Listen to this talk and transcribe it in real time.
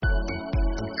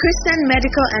Christian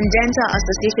Medical and Dental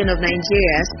Association of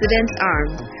Nigeria, Students Arm,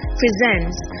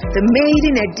 presents the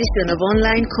maiden edition of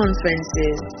online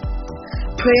conferences,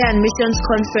 Prayer and Missions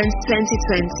Conference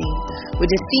 2020, with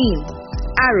the theme,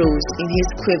 Arrows in His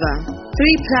Quiver.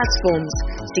 3 platforms,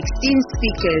 16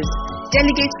 speakers,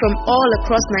 delegates from all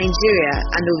across Nigeria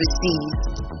and overseas.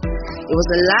 It was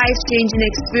a life-changing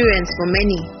experience for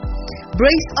many.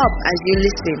 Brace up as you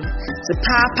listen to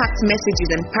power-packed messages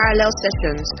and parallel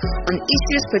sessions on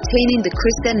issues pertaining to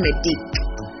Christian Medic.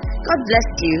 God bless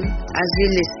you as you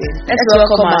listen. Let's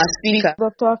welcome our speaker.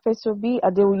 Dr. Fesobi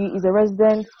Adeoye is a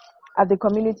resident at the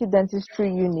Community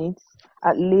Dentistry Unit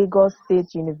at Lagos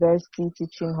State University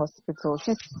Teaching Hospital.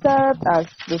 She served as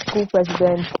the school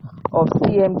president of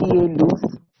CMDA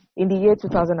LUTH in the year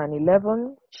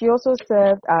 2011. She also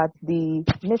served at the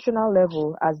national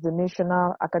level as the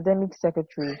National Academic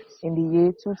Secretary in the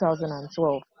year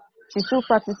 2012. She's still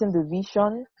practicing the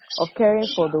vision of caring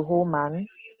for the whole man,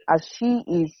 as she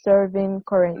is serving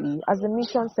currently as the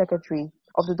Mission Secretary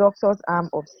of the Doctors Arm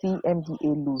of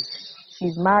CMDA LUTH.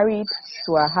 She's married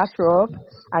to a heartthrob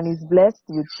and is blessed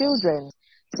with children.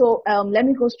 So let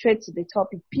me go straight to the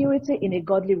topic, purity in a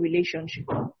godly relationship.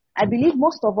 I believe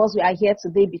most of us we are here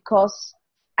today because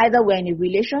either we're in a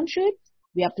relationship,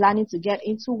 we are planning to get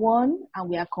into one and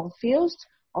we are confused,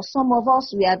 or some of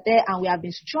us we are there and we have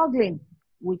been struggling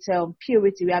with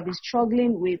purity. We have been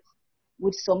struggling with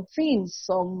some things.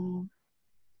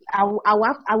 I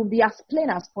will be as plain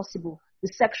as possible, the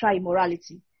sexual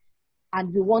immorality.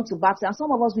 And we want to battle. And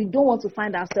some of us, we don't want to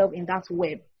find ourselves in that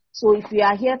web. So if you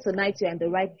are here tonight, you're in the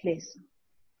right place.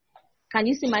 Can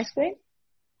you see my screen?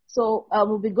 So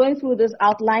we'll be going through this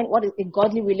outline, what a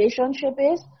godly relationship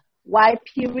is, why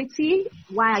purity,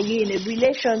 why are you in a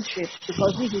relationship?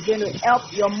 Because this is going to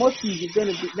help, your motive is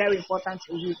going to be very important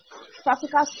to you.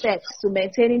 Practical steps to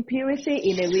maintaining purity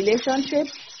in a relationship.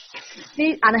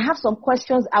 See, and I have some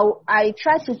questions. I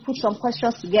try to put some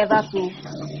questions together to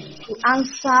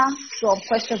answer some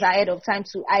questions ahead of time.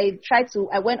 So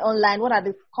I went online. What are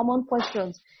the common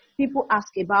questions people ask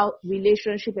about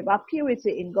relationship, about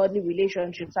purity in godly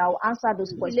relationships? I'll answer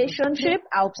those questions. Relationship,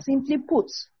 I'll simply put,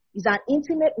 is an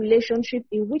intimate relationship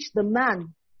in which the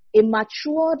man, a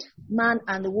matured man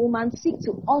and the woman seek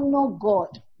to honor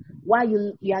God while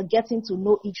you are getting to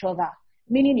know each other.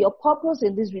 Meaning your purpose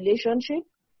in this relationship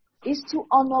is to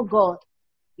honor God.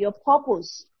 Your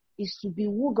purpose is to be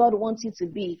who God wants you to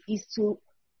be, is to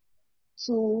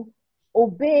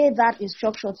obey that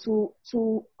instruction,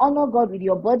 to honor God with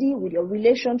your body, with your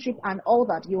relationship, and all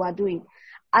that you are doing.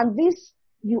 And this,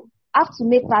 you have to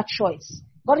make that choice.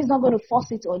 God is not going to force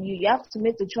it on you. You have to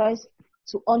make the choice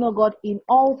to honor God in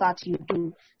all that you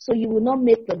do. So you will not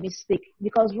make the mistake.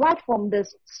 Because right from the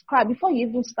scribe, before you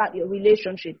even start your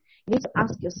relationship, you need to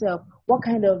ask yourself, what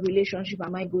kind of relationship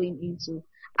am I going into?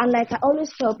 And like I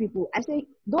always tell people, I say,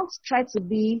 don't try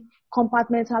to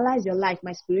compartmentalize your life,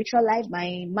 my spiritual life,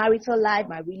 my marital life,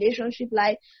 my relationship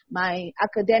life, my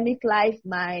academic life,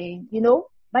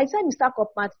 by the time you start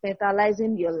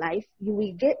compartmentalizing your life, you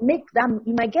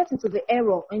might get into the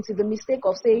error, into the mistake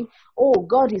of saying, oh,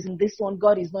 God is in this one,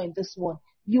 God is not in this one.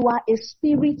 You are a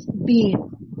spirit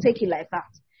being. Take it like that.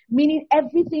 Meaning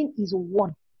everything is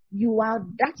one. You are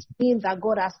that being that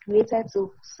God has created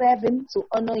to serve Him, to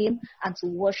honor Him, and to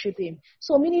worship Him.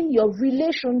 So meaning your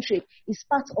relationship is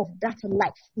part of that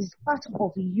life, is part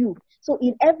of you. So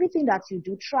in everything that you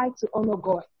do, try to honor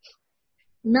God.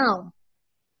 Now,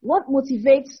 what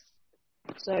motivates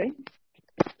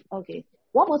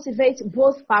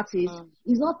both parties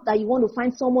is not that you want to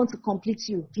find someone to complete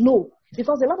you. No.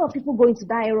 Because a lot of people go into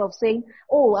that era of saying,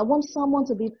 oh, I want someone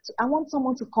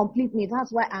to complete me.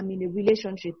 That's why I'm in a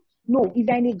relationship. No, if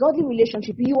you're in a godly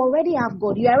relationship, you already have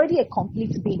God. You're already a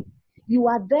complete being. You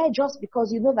are there just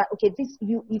because you know that, okay,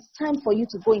 it's time for you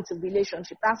to go into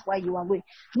relationship. That's why you are going.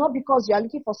 Not because you are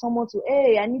looking for someone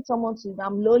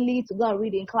I'm lonely to go and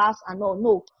read in class and all.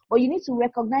 No. But you need to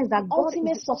recognize that God is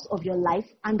the source of your life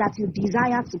and that you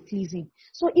desire to please Him.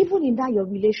 So even in that your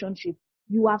relationship,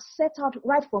 you have set out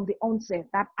right from the onset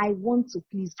that I want to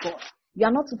please God. You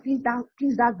are not to please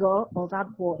that girl or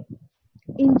that boy.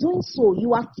 In doing so,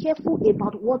 you are careful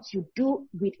about what you do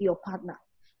with your partner.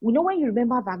 When you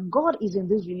remember that God is in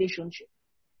this relationship,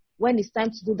 when it's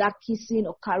time to do that kissing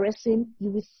or caressing, you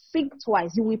will think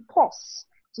twice. You will pause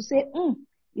to say,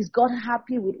 is God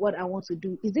happy with what I want to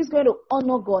do? Is this going to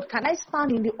honor God? Can I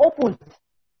stand in the open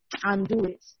and do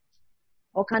it?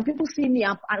 Or can people see me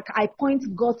and I point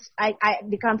God,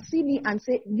 they can see me and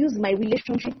say, use my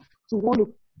relationship to want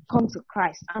to come to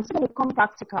Christ. I'm still going to become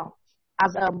practical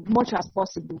as much as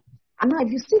possible. And now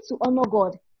if you seek to honor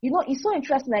God, it's so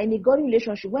interesting that in a godly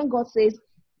relationship, when God says,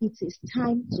 it is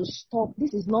time to stop.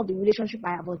 This is not the relationship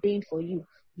I have ordained for you.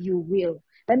 You will.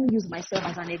 Let me use myself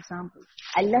as an example.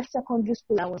 I left secondary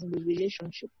school. I was in a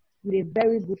relationship with a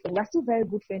very good friend. We're still very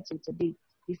good friends till today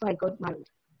before I got married.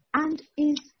 And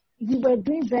we were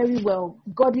doing very well.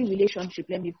 Godly relationship,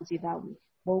 let me put it that way.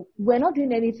 But we're not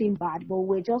doing anything bad, but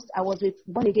I was with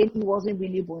born again. He wasn't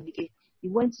really born again. He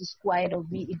went to school ahead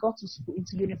of me. He got to school,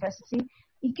 into university.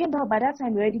 He came back. By that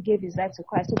time, he already gave his life to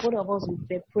Christ. So both of us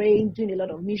were praying, doing a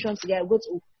lot of missions together, go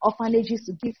to orphanages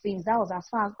to give things. That was as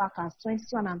far as back as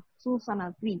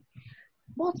 2003.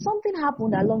 But something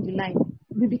happened along the line.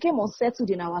 We became unsettled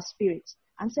in our spirit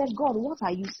and said, God, what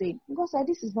are you saying? God said,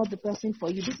 this is not the person for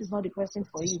you. This is not the person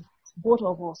for you. Both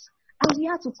of us. And we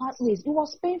had to part ways. It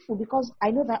was painful because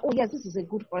I know that, oh yes, this is a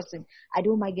good person. I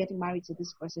don't mind getting married to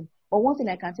this person. But one thing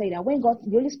I can tell you that when the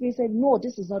Holy Spirit said, no,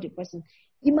 this is not the person,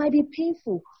 it might be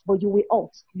painful, but you will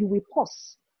halt. You will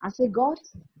pause and say, God,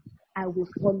 I will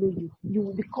follow you.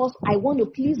 Because I want to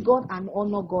please God and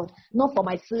honor God, not for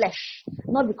my flesh,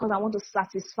 not because I want to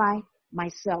satisfy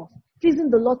myself.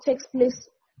 Pleasing the Lord takes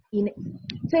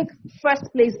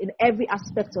first place in every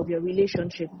aspect of your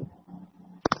relationship.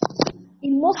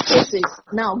 In most cases,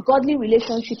 now, godly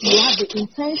relationship, you have the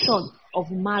intention of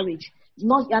marriage.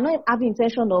 You're not having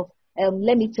intention of,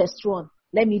 let me test run,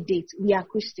 let me date. We are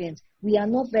Christians. We are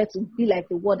not there to be like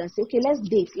the world and say, okay, let's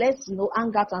date. Let's,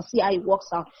 hang out and see how it works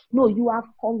out. No, you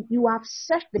have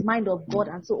searched the mind of God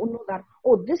and so know that,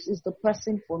 this is the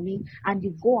person for me. And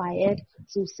you go ahead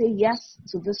to say yes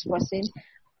to this person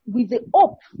with the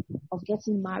hope of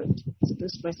getting married to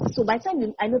this person. So by the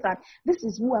time I know that this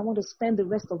is who I want to spend the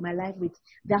rest of my life with,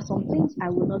 there are some things I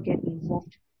will not get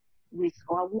involved with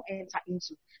or I won't enter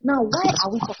into. Now, why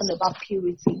are we talking about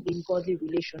purity in godly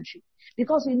relationship?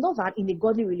 Because we know that in a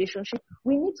godly relationship,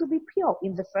 we need to be pure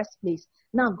in the first place.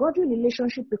 Now, godly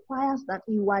relationship requires that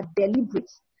you are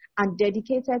deliberate and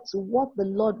dedicated to what the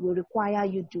Lord will require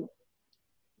you do.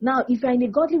 Now, if you're in a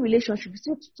godly relationship,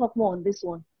 still to talk more on this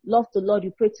one. Love the Lord,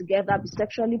 you pray together, be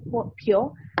sexually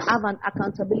pure, have an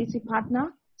accountability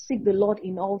partner, seek the Lord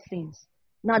in all things.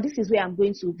 Now, this is where I'm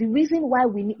going to. The reason why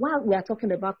we are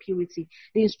talking about purity,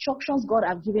 the instructions God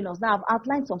has given us. Now, I've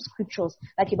outlined some scriptures,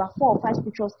 like about 4 or 5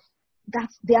 scriptures, that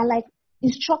they are like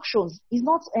instructions. It's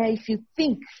not if you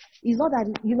think. It's not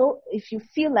that, if you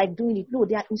feel like doing it. No,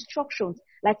 they are instructions.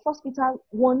 Like 1 Peter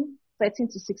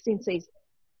 1:13-16 says,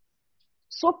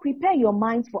 so prepare your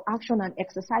mind for action and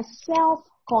exercise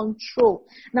self-control.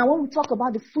 Now, when we talk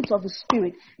about the fruit of the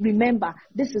Spirit, remember,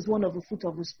 this is one of the fruit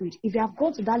of the Spirit. If you have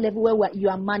gone to that level where you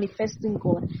are manifesting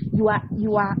God, you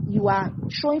are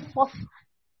showing forth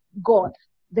God,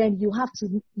 then you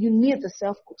need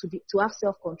to have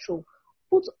self-control.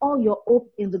 Put all your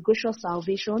hope in the gracious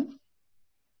salvation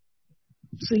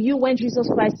to you when Jesus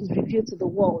Christ is revealed to the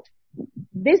world.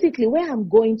 Basically, where I'm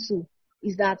going to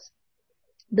is that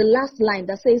the last line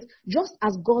that says, just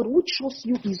as God who chose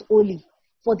you is holy,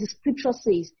 for the scripture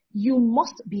says, you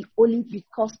must be holy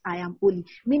because I am holy.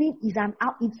 Meaning it's an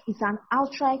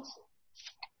outright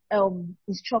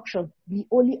instruction. Be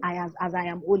holy as I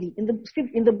am holy. In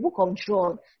the book of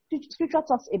John, scripture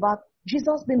talks about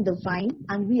Jesus being the vine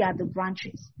and we are the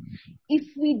branches. If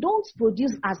we don't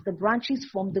produce as the branches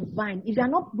from the vine, if you are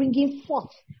not bringing forth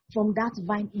from that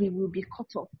vine, we will be cut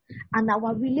off. And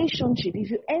our relationship, if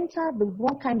you enter the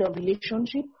wrong kind of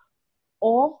relationship,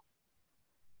 or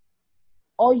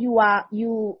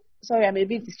sorry, I'm a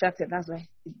bit distracted, that's why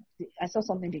I saw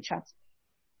something in the chat.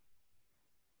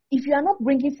 If you are not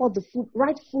bringing forth the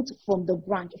right fruit from the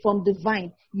branch, from the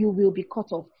vine, you will be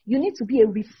cut off. You need to be a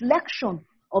reflection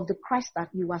of the Christ that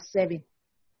you are serving.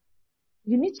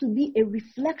 You need to be a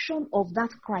reflection of that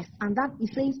Christ. And that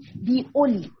it says, be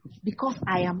holy because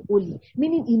I am holy.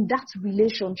 Meaning in that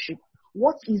relationship,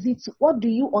 what do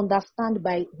you understand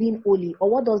by being holy? Or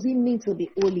what does it mean to be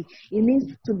holy? It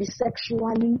means to be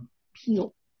sexually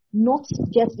pure, not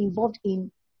get involved in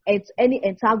any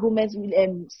entanglements,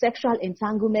 sexual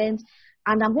entanglements.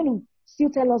 And I'm going to still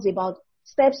tell us about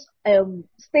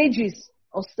stages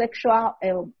of sexual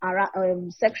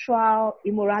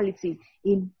immorality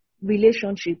in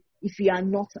relationship if you are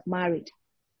not married.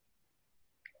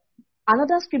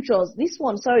 Another scriptures, this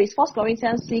one, is 1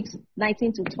 Corinthians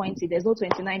 6:19-20. There's no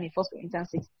 29 in 1 Corinthians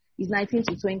 6. It's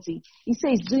 19-20. It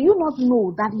says, do you not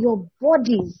know that your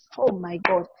bodies, oh my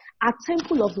God, are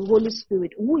temple of the Holy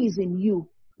Spirit who is in you,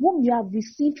 whom you have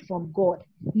received from God?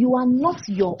 You are not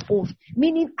your own.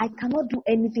 Meaning, I cannot do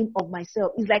anything of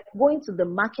myself. It's like going to the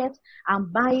market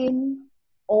and buying,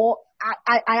 or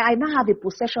I now have a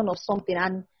possession of something,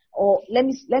 and Or let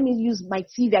me use my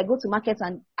TV. I go to market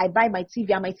and I buy my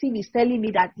TV, and my TV is telling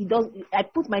me that I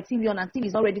put my TV on and TV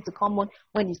is not ready to come on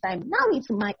when it's time. Now it's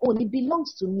my own. It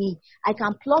belongs to me. I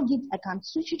can plug it. I can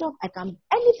switch it off. I can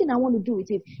anything I want to do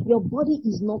with it. Your body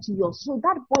is not yours. So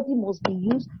that body must be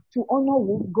used to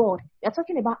honor God. They're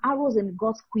talking about arrows in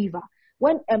God's quiver.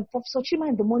 When Professor Chima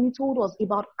in the morning told us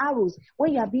about arrows,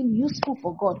 when you are being useful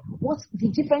for God, what's the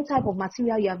different type of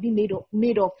material you have been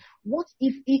made of? What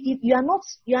if you have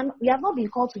not been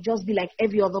called to just be like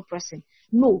every other person?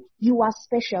 No, you are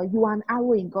special. You are an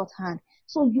arrow in God's hand.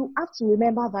 So you have to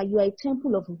remember that you are a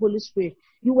temple of the Holy Spirit.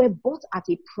 You were bought at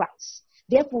a price.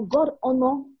 Therefore,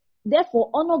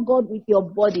 honor God with your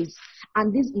bodies,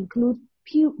 and this includes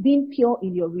being pure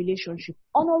in your relationship.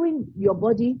 Honoring your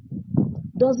body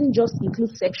doesn't just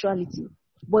include sexuality,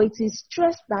 but it is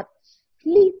stressed that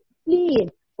fleeing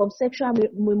from sexual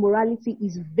immorality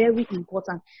is very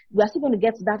important. We are still going to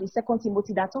get to that in 2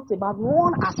 Timothy that talks about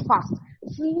run as fast.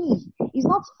 Flee. It's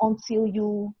not until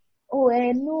you,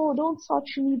 no, don't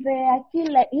touch me there. I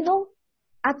feel like,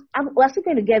 we're still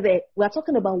going to get there. We are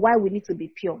talking about why we need to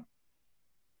be pure.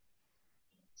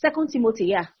 2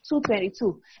 Timothy,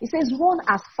 2:22. It says run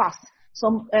as fast.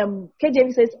 Some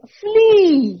KJV says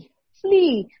flee.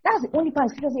 Flee. That's the only part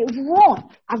Scripture says run.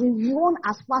 Run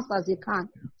as fast as you can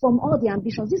from all the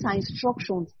ambitions. These are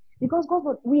instructions. Because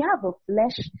God, we have a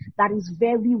flesh that is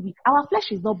very weak. Our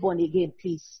flesh is not born again,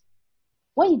 please.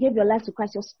 When you gave your life to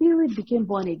Christ, your spirit became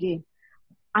born again.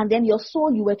 And then your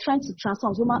soul, you were trying to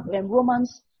transform.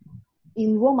 Romans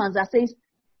that says,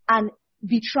 and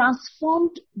be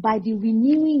transformed by the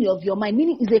renewing of your mind.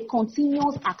 Meaning it's a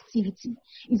continuous activity.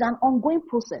 It's an ongoing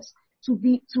process. To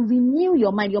renew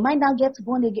your mind. Your mind now gets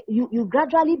born again. You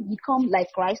gradually become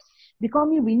like Christ,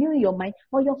 renewing your mind,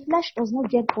 but your flesh does not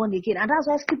get born again. And that's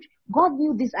why God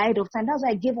knew this ahead of time. That's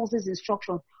why He gave us this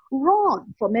instruction.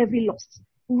 Run from every lust.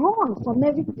 Run from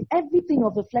everything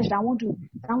of the flesh that want to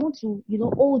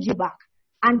hold you back.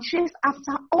 And chase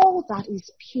after all that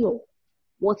is pure.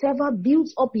 Whatever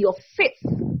builds up your faith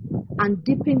and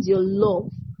deepens your love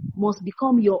must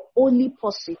become your only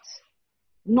pursuit.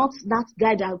 Not that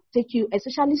guy that will take you,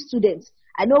 especially students.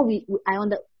 I know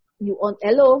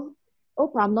hello.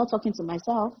 Hope I'm not talking to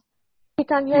myself. We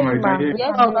can hear you, ma'am.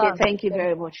 Yes, okay, thank you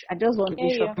very much. I just want to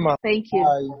be sure. Thank you.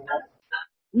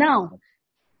 Now,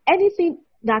 anything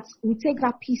that will take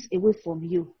that peace away from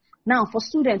you. Now, for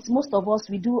students, most of us,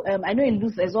 we do, I know in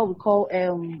Luther there's what we call,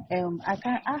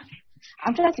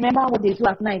 I'm trying to remember what they do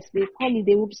at night. They call it,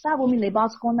 they will start roaming about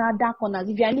dark corners.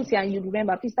 If you're in this here and you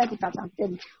remember, please type it out and tell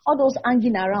me. All those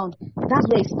hanging around, that's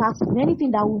where it starts. Anything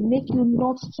that will make you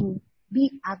not to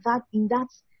be at that,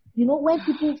 when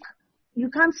people, you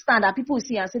can't stand that people will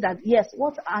see and say that, yes,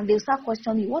 and they'll start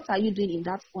questioning, what are you doing in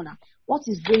that corner? What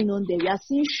is going on there? We are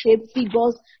seeing shape,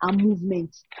 figures, and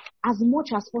movements. As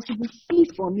much as possible, flee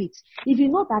from it. If you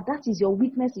know that is your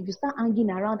weakness, if you start hanging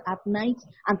around at night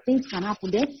and things can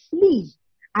happen, then flee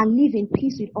and live in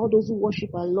peace with all those who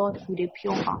worship our Lord with a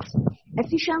pure heart.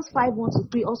 Ephesians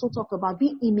 5:1-3 also talk about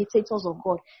be imitators of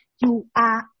God.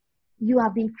 You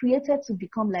have been created to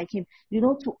become like Him,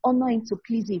 to honor Him, to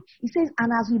please Him. He says,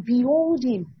 and as we behold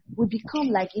Him, we become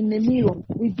like in the mirror.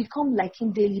 We become like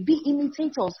Him daily. Be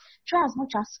imitators. Try as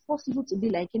much as possible to be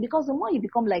like Him, because the more you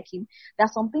become like Him, there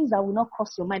are some things that will not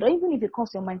cross your mind. Or even if it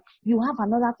crosses your mind, you have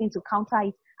another thing to counter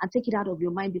it and take it out of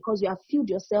your mind, because you have filled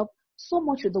yourself so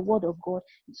much with the Word of God,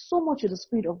 so much with the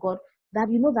Spirit of God, that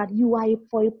you know that you are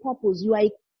for a purpose. You are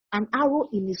an arrow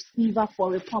in His quiver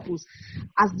for a purpose.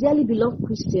 As dearly beloved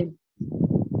Christian,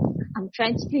 I'm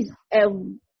trying to please,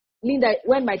 Linda,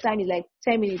 when my time is like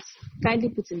 10 minutes, kindly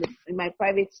put in my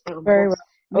private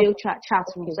mail chat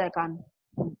room, so I can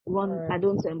run. I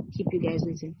don't keep you guys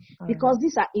waiting, because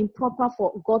these are improper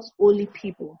for God's holy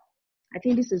people. I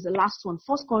think this is the last one.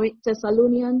 1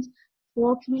 Thessalonians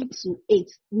 4:3-8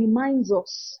 reminds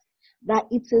us that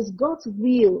it is God's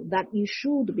will that you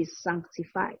should be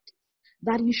sanctified,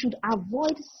 that you should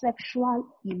avoid sexual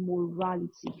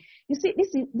immorality. You see,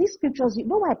 these scriptures, you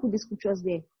know why I put these scriptures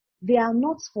there? They are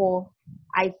not for,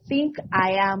 they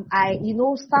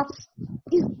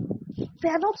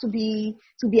are not to be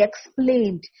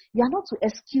explained. You are not to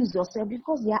excuse yourself,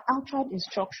 because they are outright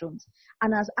instructions.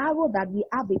 And as arrow that we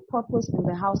have a purpose in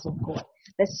the house of God.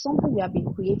 There's something we have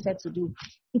been created to do.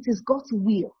 It is God's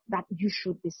will that you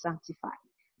should be sanctified,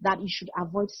 that you should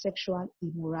avoid sexual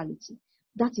immorality.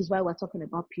 That is why we're talking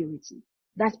about purity.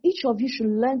 That each of you should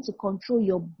learn to control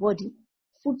your body,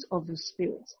 fruit of the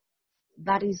Spirit,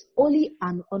 that is holy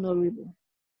and honorable,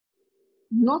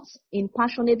 not in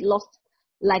passionate lust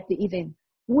like the heathen,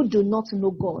 who do not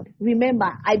know God.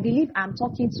 Remember, I believe I'm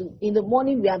talking to, in the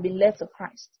morning we have been led to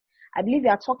Christ. I believe we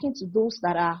are talking to those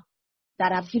that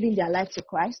have given their life to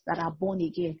Christ, that are born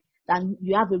again, that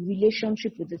you have a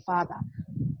relationship with the Father.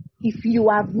 If you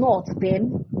have not,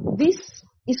 then this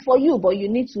is for you, but you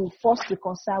need to first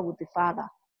reconcile with the Father.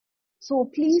 So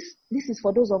please, this is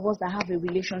for those of us that have a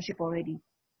relationship already.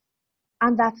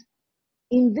 And that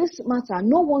in this matter,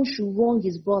 no one should wrong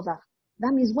his brother.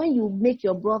 That means when you make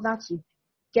your brother to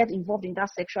get involved in that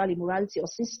sexual immorality, or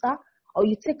sister, or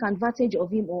you take advantage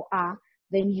of him or her,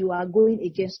 then you are going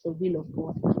against the will of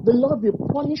God. The Lord will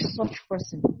punish such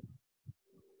person.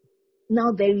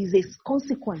 Now there is a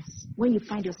consequence when you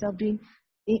find yourself doing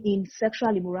in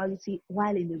sexual immorality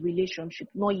while in a relationship,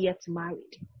 not yet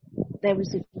married. There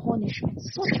is a punishment.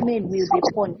 Such men will be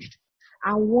punished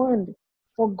and warned,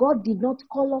 for God did not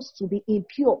call us to be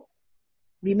impure.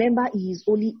 Remember, he is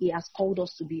holy. He has called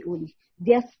us to be holy.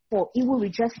 Therefore, he who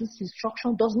rejects his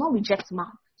instruction does not reject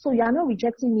man. So you are not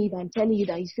rejecting me if I'm telling you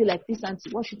that you feel like this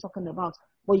auntie, what's she talking about?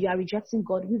 But you are rejecting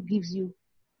God, who gives you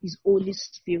his Holy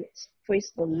Spirit.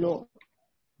 Praise the Lord.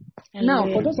 Now,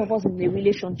 for those of us in a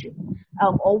relationship,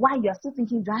 or why you are still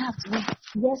thinking, do I have to be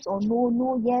yes or no,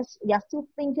 no, yes, you are still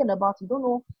thinking about, you don't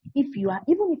know if you are,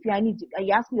 even if you are in it,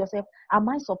 you ask yourself, am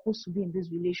I supposed to be in this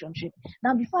relationship?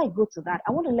 Now, before I go to that,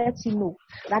 I want to let you know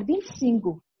that being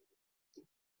single,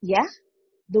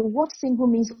 the word single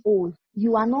means whole.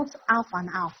 You are not half and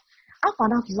half. Half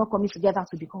and half is not coming together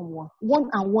to become one. One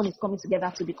and one is coming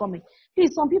together to become it.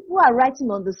 Please, some people are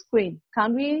writing on the screen.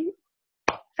 Can we?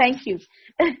 Thank you.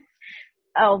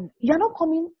 You're not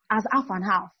coming as half and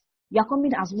half. You're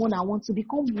coming as one and one to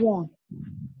become one.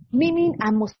 Meaning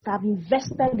I must have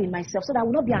invested in myself so that I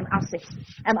will not be an asset.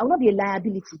 I will not be a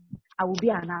liability. I will be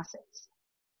an asset.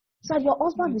 So your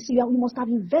husband will see you must have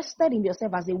invested in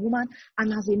yourself as a woman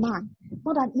and as a man.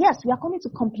 Not that, yes, we are coming to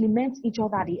complement each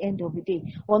other at the end of the day.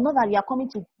 Or not that you are coming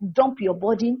to dump your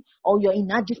burden or your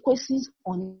inadequacies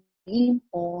on him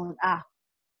or on her.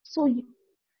 So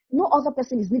no other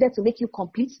person is needed to make you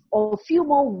complete or feel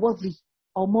more worthy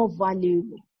or more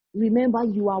valuable. Remember,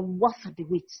 you are worth the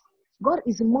wait. God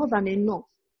is more than enough.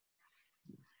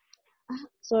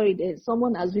 Sorry,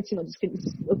 someone has written on the screen.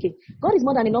 Okay. God is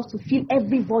more than enough to fill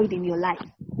every void in your life.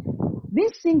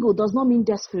 Being single does not mean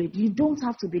desperate. You don't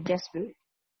have to be desperate.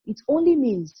 It only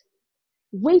means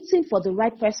waiting for the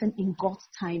right person in God's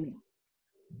timing.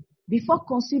 Before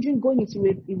considering going into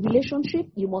a relationship,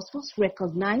 you must first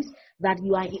recognize that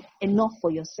you are enough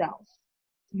for yourself.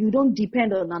 You don't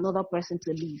depend on another person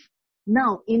to live.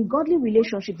 Now, in godly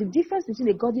relationship, the difference between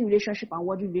a godly relationship and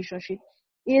worldly relationship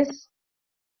is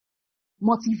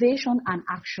motivation and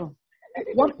action.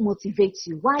 What motivates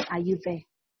you? Why are you there?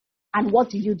 And what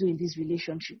do you do in this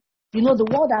relationship? You know, the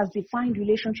world has defined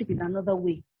relationship in another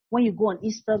way. When you go on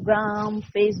Instagram,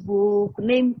 Facebook,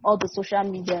 name all the social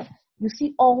media, you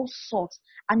see all sorts.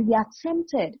 And we are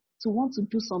tempted to want to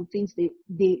do some things.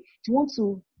 They want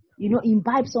to,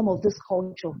 imbibe some of this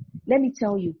culture. Let me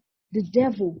tell you, the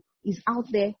devil is out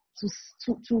there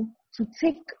to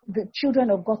take the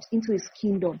children of God into his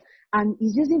kingdom. And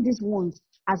he's using these ones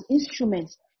as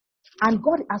instruments. And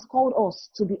God has called us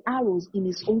to be arrows in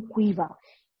his own quiver.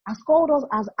 Has called us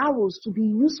as arrows to be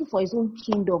useful for his own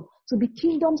kingdom, to be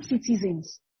kingdom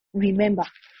citizens. Remember.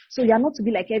 So you are not to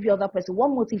be like every other person.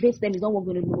 What motivates them is not what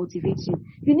going to motivate you.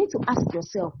 You need to ask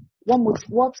yourself, what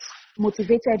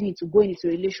motivated you to go into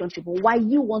a relationship, or why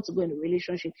you want to go into a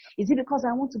relationship? Is it because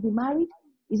I want to be married?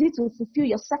 Is it to fulfill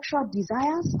your sexual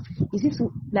desires? Is it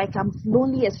to, like, I'm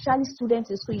lonely, especially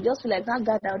students in school, you just feel like that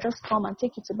guy that will just come and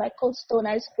take you to buy Cold Stone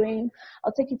ice cream,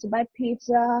 or take you to buy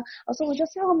pizza, or someone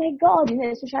just say, oh my God,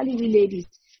 especially we ladies,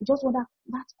 you just want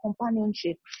that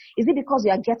companionship. Is it because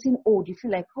you are getting old, you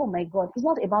feel like, oh my God, it's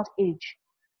not about age.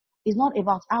 It's not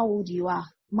about how old you are.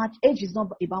 Age is not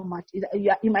about much.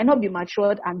 You might not be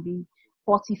matured and be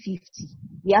 40, 50.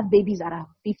 We have babies that are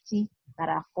 50, that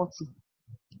are 40.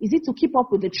 Is it to keep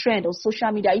up with the trend of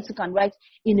social media? You can write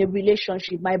in a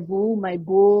relationship, my boo, my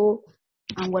beau,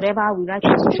 and whatever we write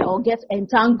on social, or get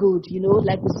entangled,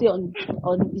 like we say on.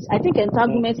 I think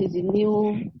entanglement is the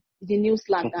new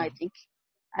slang now, I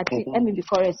think, let me be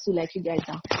correct too, like you guys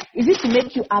are. Is it to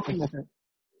make you happy?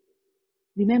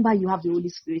 Remember, you have the Holy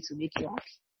Spirit to make you happy.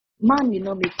 Man will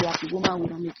not make you happy. Woman will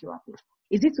not make you happy.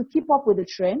 Is it to keep up with the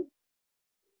trend?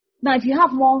 Now, if you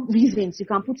have more reasons, you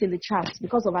can put in the chat.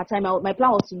 Because of our time, my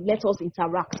plan was to let us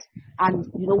interact. And,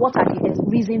 what are the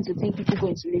reasons you think people go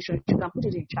into relationship? You can put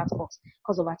it in the chat box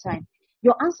because of our time.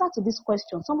 Your answer to this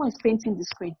question, someone is painting the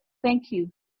screen. Thank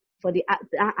you for the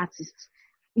artist.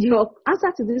 Your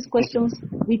answer to these questions,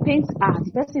 we paint,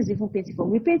 the person is even painting for,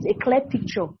 we paint a clear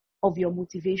picture of your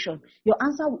motivation. Your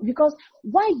answer, because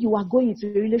why you are going into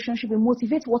a relationship will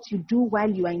motivate what you do while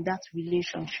you are in that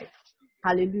relationship.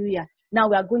 Hallelujah. Now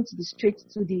we are going to be straight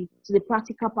to the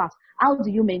practical part. How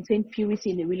do you maintain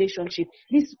purity in a relationship?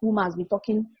 This woman has been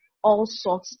talking all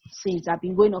sorts of things. I've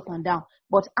been going up and down.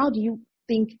 But how do you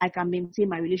think I can maintain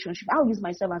my relationship? I'll use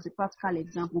myself as a practical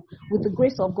example. With the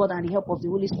grace of God and the help of the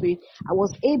Holy Spirit, I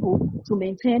was able to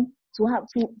maintain, to have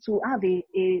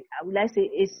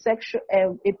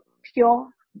a pure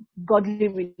godly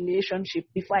relationship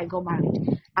before I got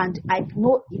married. And I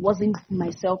know it wasn't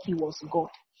myself, it was God.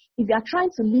 If you are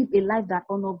trying to live a life that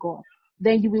honors God,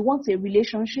 then you will want a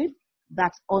relationship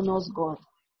that honors God.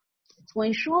 To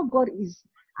ensure God is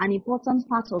an important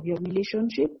part of your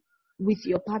relationship with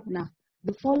your partner,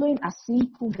 the following are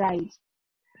simple guides.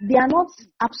 They are not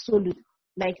absolute.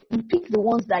 Like, you pick the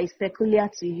ones that is peculiar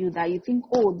to you, that you think,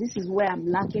 oh, this is where I'm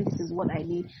lacking, this is what I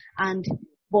need.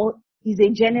 But is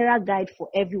a general guide for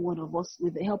every one of us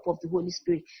with the help of the Holy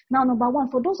Spirit. Now, number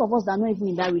one, for those of us that are not even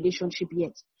in that relationship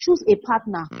yet, choose a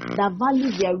partner that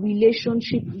values their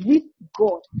relationship with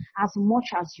God as much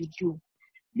as you do.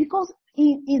 Because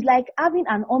it is like having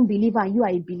an unbeliever and you are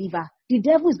a believer. The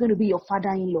devil is going to be your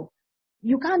father-in-law.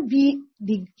 You can't be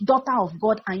the daughter of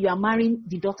God and you are marrying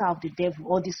the daughter of the devil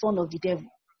or the son of the devil.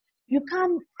 You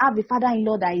can't have a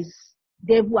father-in-law that is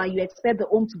devil and you expect the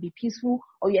home to be peaceful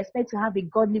or you expect to have a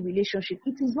godly relationship.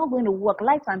 It is not going to work.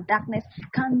 Light and darkness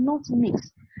cannot mix.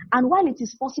 And while it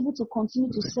is possible to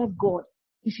continue to serve God,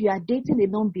 if you are dating a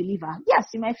non-believer, yes,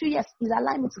 you might feel, yes, he's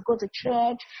allowing me to go to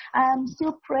church, I'm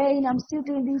still praying, I'm still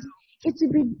doing this. It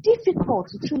will be difficult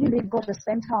to truly make God the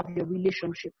center of your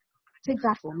relationship. Take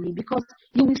that from me, because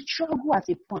you will struggle at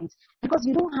a point because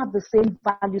you don't have the same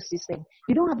value system.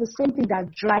 You don't have the same thing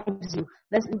that drives you.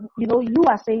 You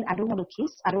are saying, I don't want to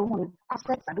kiss, I don't want to have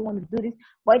sex, I don't want to do this,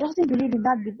 but it doesn't believe in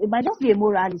that. It might just be a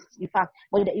moralist, in fact,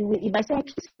 but it might say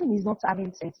kissing is not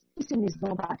having sex, kissing is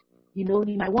not bad. You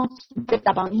might want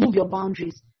to move your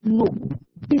boundaries. No.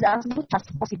 Please, as much as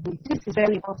possible. This is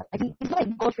very important. I think it's not a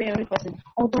God-fearing person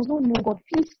or does not know God.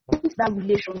 Please that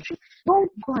relationship.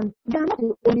 Don't go and you are not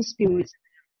the Holy Spirit.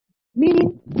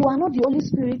 Meaning you are not the Holy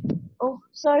Spirit. Oh,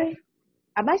 sorry.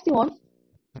 Am I still on?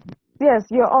 Yes,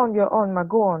 you're on.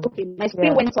 Go on. Okay, my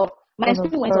screen went off. My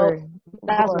screen went off.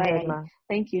 That's right.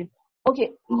 Thank you.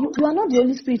 Okay, you are not the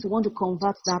Holy Spirit who want to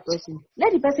convert that person.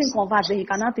 Let the person convert, then you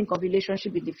cannot think of relationship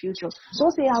in the future.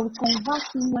 Don't say, I will convert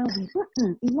him when we...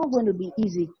 It's not going to be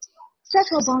easy. Set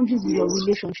your boundaries in your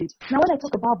relationship. Now, when I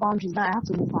talk about boundaries, now I have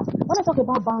to move fast. When I talk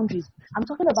about boundaries, I'm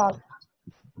talking about...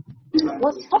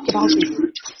 Talk about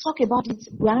it. Talk about it.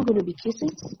 We are not going to be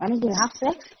kissing. We are not going to have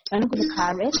sex. We are not going to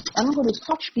caress. We are not going to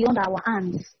touch beyond our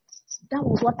hands. That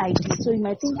was what I did. So you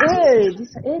might think,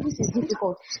 this is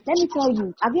difficult. Let me tell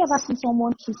you, have you ever seen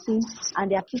someone kissing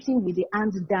and they are kissing with the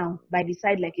hands down by the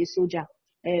side like a soldier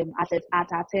at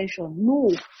attention? No,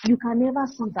 you can never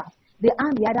see that. The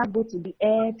hand will either go to the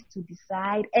head, to the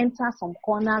side, enter some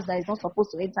corners that is not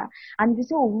supposed to enter. And if you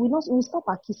say, we'll stop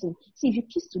at kissing. See, if you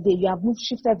kiss today, you have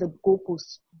shifted the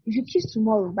goalposts. If you kiss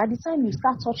tomorrow, by the time you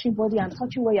start touching body and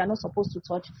touching where you're not supposed to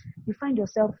touch, you find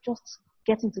yourself just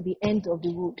getting to the end of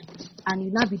the road, and it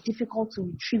will now be difficult to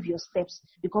retrieve your steps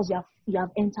because you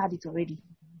have entered it already.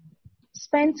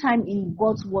 Spend time in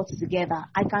God's word together.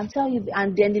 I can tell you,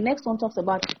 and then the next one talks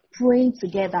about praying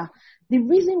together. The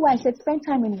reason why I said spend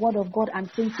time in Word of God and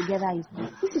praying together is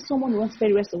this is someone who wants to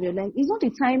spend the rest of your life. It's not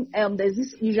the time. There's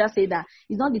this usual say that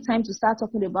it's not the time to start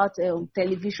talking about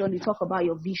television. You talk about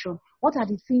your vision. What are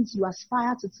the things you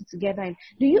aspire to do together? And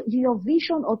do your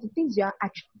vision or the things you are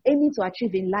aiming to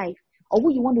achieve in life, or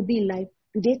who you want to be in life,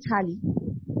 do they tally?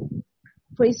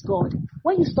 Praise God.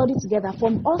 When you study together,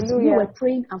 from us, we were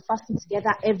praying and fasting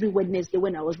together every Wednesday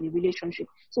when I was in a relationship.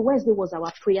 So Wednesday was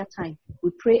our prayer time.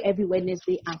 We pray every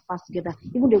Wednesday and fast together.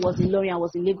 Even though it was in Lorient, I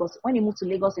was in Lagos. When you moved to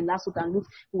Lagos in last week and looked,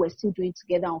 we were still doing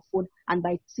together on phone. And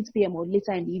by 6 p.m. or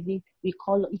later in the evening, we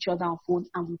call each other on phone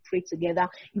and we pray together.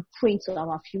 We pray into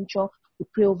our future. We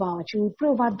pray over our children. We pray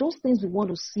over those things we want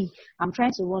to see. I'm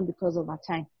trying to run because of our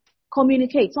time.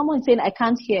 Communicate. Someone is saying, I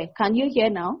can't hear. Can you hear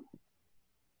now?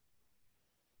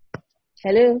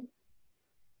 Hello?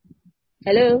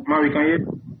 Hello? Mary, can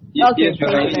you hear? Okay,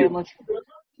 thank you very much.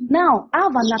 Now,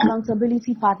 have an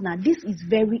accountability partner. This is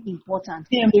very important.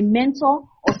 A mentor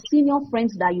or senior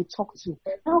friends that you talk to.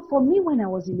 Now, for me, when I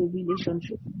was in a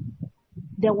relationship,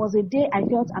 there was a day I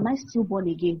felt, am I still born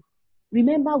again?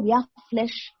 Remember, we have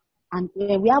flesh and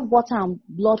we have water and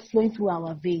blood flowing through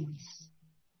our veins.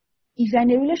 If you're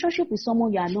in a relationship with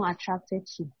someone you are not attracted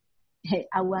to,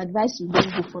 I will advise you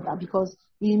don't go for that, because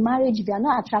in marriage, if you are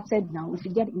not attracted now, if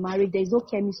you get married, there is no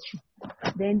chemistry.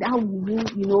 then how will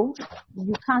you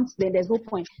can't, then there's no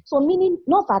point. So meaning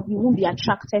not that you won't be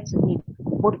attracted to him,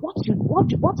 but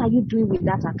what are you doing with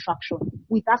that attraction,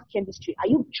 with that chemistry? Are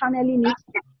you channeling it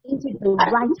into the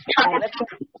right direction,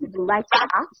 into the right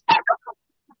path?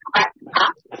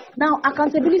 Now,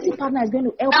 accountability partner is going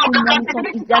to help you monitor.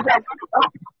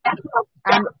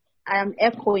 I am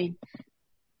echoing.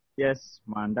 Yes,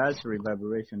 man, that's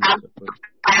reverberation.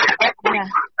 Yeah.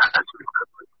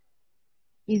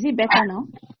 Is it better now?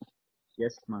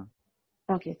 Yes, ma'am.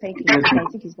 Okay, thank you. I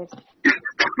think it's better.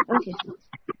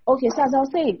 Okay, so as I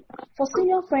was saying, for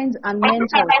senior friends and mentors,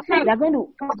 they're going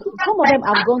to, some of them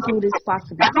have gone through this path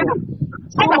before.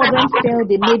 Some of them failed,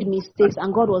 they made mistakes,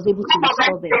 and God was able to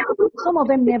restore them. Some of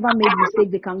them never made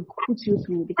mistakes, they can put you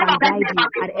through, they can guide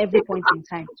you at every point in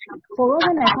time. For us,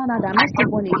 when I found out that I'm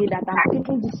still born again, that I'm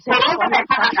feeling this sexual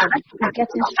attraction is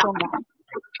getting stronger,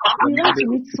 we want to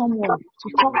meet someone to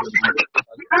talk to.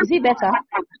 Is it better?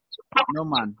 No,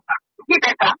 man.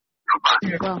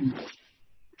 Well,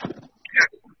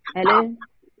 hello?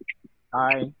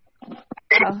 Hi.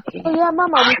 Okay. Oh, yeah,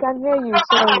 Mama, we can hear you.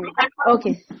 Sorry.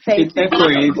 Okay, thank you. It's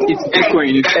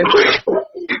echoing.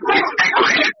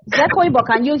 It's echoing, but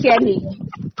can you hear me?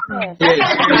 Yes. Yes,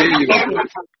 I can hear you. Okay.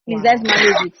 Please, let's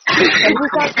manage it. And we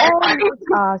can all meet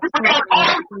our speakers.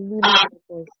 Really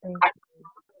interesting.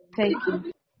 Thank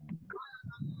you.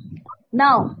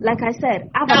 Now, like I said,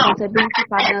 have accountability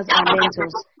partners and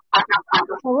mentors.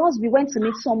 For us, we went to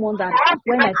meet someone that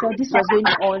when I felt this was going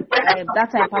on, that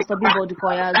time Pastor B.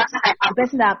 Bodukoya, the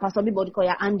person that Pastor B.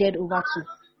 Bodukoya handed over to,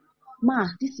 Ma,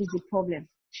 this is the problem.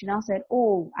 She now said,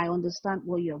 oh, I understand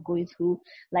what you're going through.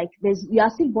 Like, you are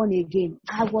still born again.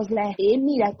 I was like, hey,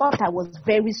 me, I thought I was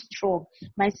very strong.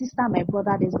 My sister, my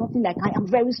brother, there's nothing like, I am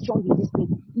very strong in this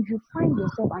thing. If you find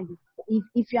yourself and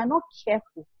if you are not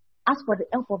careful, ask for the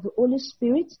help of the Holy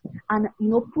Spirit and,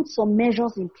 put some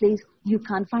measures in place, you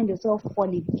can find yourself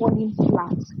falling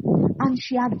flat. And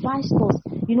she advised us,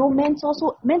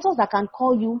 mentors that can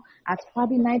call you at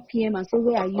probably 9 p.m. and say,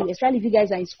 where are you? Especially if you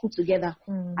guys are in school together.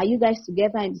 Are you guys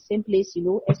together in the same place?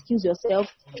 Excuse yourself.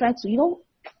 Try to,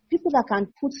 people that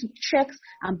can put checks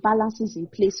and balances in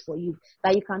place for you,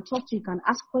 that you can talk to, you can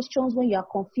ask questions when you are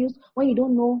confused, when you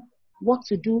don't know what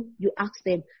to do, you ask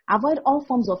them. Avoid all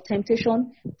forms of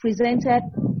temptation presented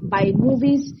by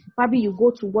movies. Probably you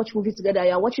go to watch movies together.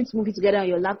 You are watching movies together on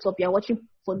your laptop. You are watching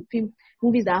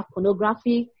movies that have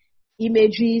pornographic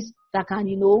images that can,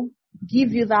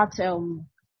 give you that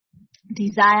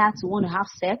desire to want to have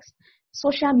sex.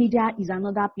 Social media is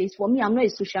another place. For me, I'm not a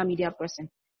social media person.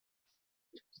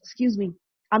 Excuse me.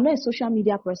 I'm not a social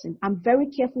media person. I'm very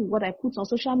careful with what I put on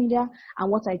social media and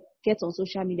what I get on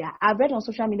social media. I've read on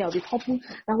social media of a couple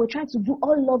that were trying to do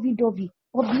all lovey-dovey,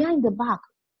 but behind the back,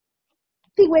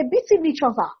 they were beating each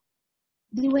other.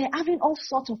 They were having all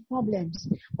sorts of problems.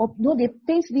 But they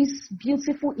paint this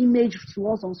beautiful image to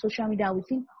us on social media and we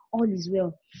think all is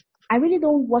well. I really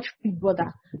don't watch Big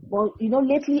Brother. But,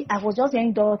 lately I was just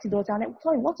hearing Dorothy. And I'm like,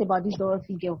 sorry, what about this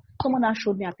Dorothy girl? Someone else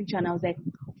showed me a picture and I was like,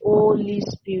 Holy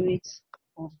Spirit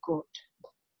of God.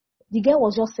 The girl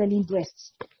was just selling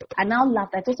breasts. I now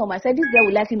laughed. I told someone, I said, this girl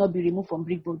will likely not be removed from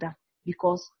Big Brother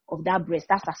because of that breast.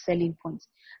 That's a selling point.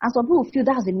 And some people feel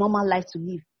that's a normal life to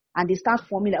live. And they start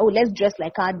forming like, oh, let's dress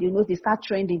like her. They start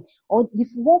trending. Or the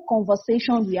one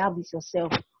conversation we have with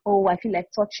yourself. Oh, I feel like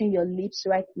touching your lips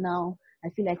right now. I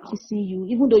feel like kissing you,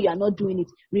 even though you are not doing it.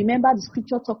 Remember, the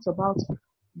scripture talks about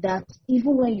that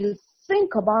even when you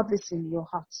think about this in your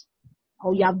heart,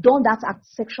 or you have done that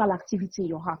sexual activity in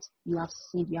your heart, you have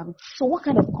sinned. So what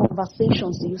kind of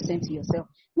conversations do you send to yourself?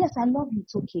 Yes, I love you,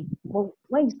 it's okay. But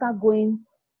when you start going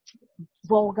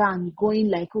vulgar and going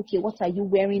like, okay, what are you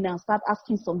wearing now? Start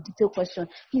asking some detailed questions.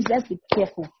 Please, let's be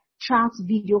careful. Chat,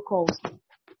 video calls.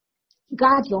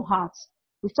 Guard your heart.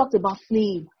 We've talked about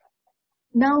fleeing.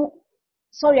 Now,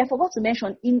 sorry, I forgot to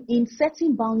mention, in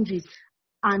setting boundaries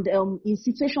and in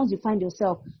situations you find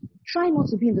yourself, try not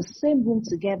to be in the same room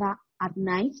together at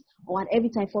night or at every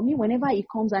time. For me, whenever it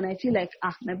comes and I feel like,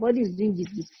 my body is doing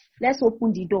this, let's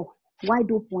open the door.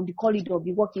 Wide open, the corridor,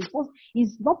 be working.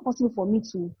 It's not possible for me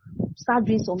to start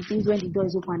doing some things when the door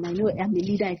is open. I know I'm the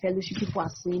leader in fellowship, people are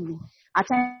seeing me. At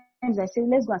times I say,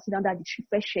 let's go and sit down there, the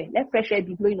fresh air. Let fresh air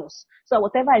be blowing us. So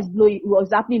whatever is blowing,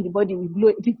 what's happening in the body, we blow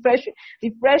it. The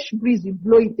fresh breeze will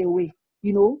blow it away.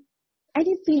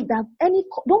 Anything that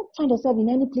don't find yourself in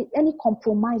any place, any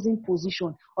compromising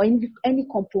position or any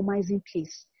compromising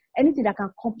place. Anything that can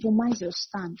compromise your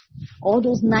stand. All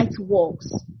those night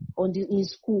walks in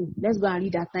school. Let's go and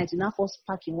read at night. You now first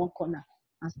park in one corner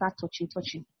and start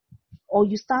touching. Or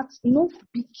you start,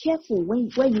 be careful when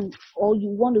you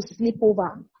want to sleep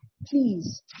over.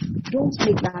 Please don't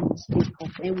make that mistake.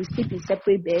 And we sleep in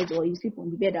separate beds, or you sleep on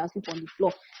the bed and I sleep on the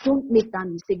floor. Don't make that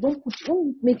mistake. Don't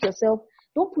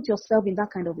put yourself in that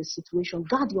kind of a situation.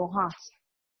 Guard your heart.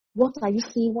 What are you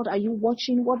seeing? What are you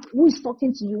watching? Who is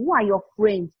talking to you? Who are your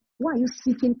friends? Who are you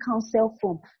seeking counsel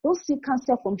from? Don't seek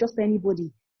counsel from just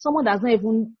anybody. Someone that's not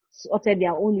even sorted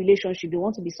their own relationship. They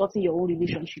want to be sorting your own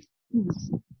relationship.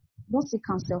 Please, don't seek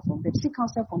counsel from them. Seek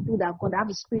counsel from people that have God, that have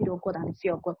the Spirit of God and the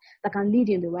fear of God, that can lead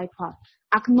you in the right path.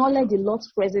 Acknowledge the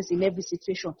Lord's presence in every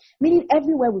situation. Meaning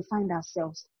everywhere we find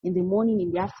ourselves, in the morning,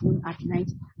 in the afternoon, at night,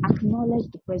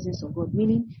 acknowledge the presence of God.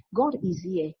 Meaning God is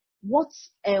here. What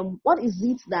is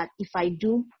it that if I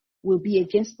do will be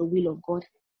against the will of God?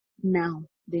 Now,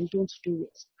 then don't do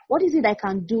it. What is it I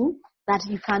can do that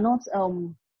you cannot,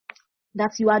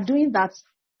 that you are doing that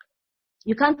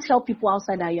you can't tell people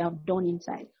outside that you have done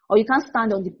inside? Or you can't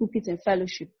stand on the pulpit in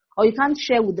fellowship. Or you can't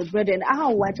share with the brethren,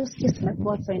 I just kissed my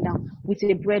boyfriend down with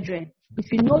a brethren.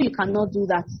 If you know you cannot do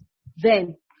that,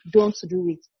 then don't do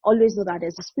it. Always know that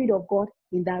there's the Spirit of God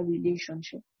in that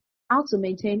relationship. How to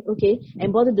maintain,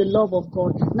 embody the love of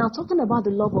God. Now, talking about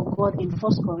the love of God in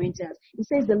 1 Corinthians, it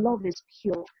says the love is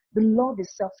pure. The love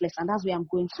is selfless, and that's where I'm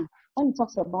going to. When it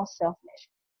talks about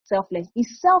selfless,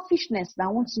 it's selfishness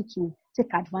that wants you to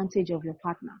take advantage of your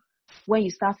partner. When you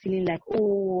start feeling like,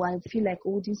 I feel like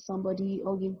owing somebody,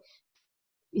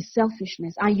 it's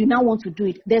selfishness, and you now want to do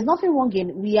it. There's nothing wrong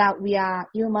in we are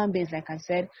human beings, like I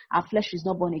said. Our flesh is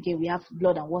not born again. We have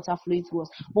blood and water flowing through us.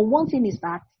 But one thing is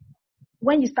that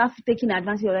when you start taking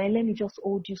advantage of it, let me just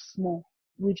hold you small.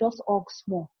 We just hug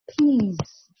small. Please.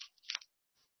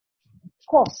 Of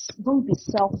course, don't be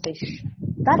selfish.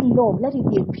 That love, let it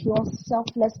be a pure,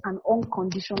 selfless, and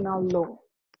unconditional love.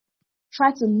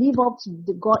 Try to live up to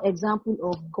the God example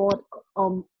of God,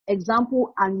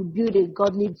 example, and build a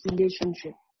godly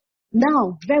relationship.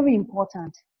 Now, very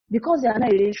important, because they are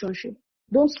not a relationship,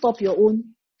 don't stop your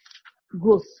own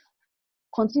growth.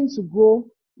 Continue to grow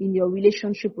in your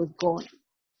relationship with God.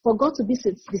 For God to be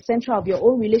the center of your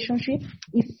own relationship,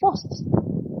 it first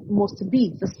must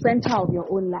be the center of your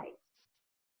own life.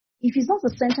 If he's not the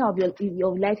center of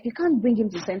your life, you can't bring him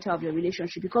to the center of your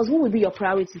relationship, because who will be your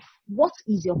priority? What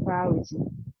is your priority?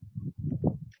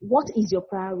 What is your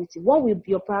priority? What will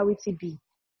your priority be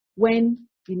when,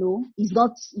 it's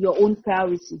not your own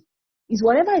priority? It's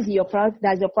whatever is your priority,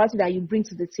 that's your priority that you bring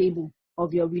to the table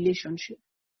of your relationship.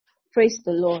 Praise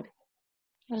the Lord.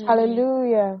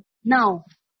 Hallelujah. Now,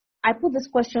 I put these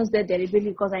questions there deliberately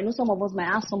because I know some of us might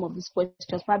ask some of these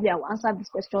questions. Probably I will answer these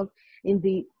questions in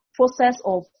the process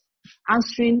of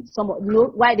answering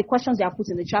why the questions they are put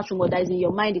in the chat room or that is in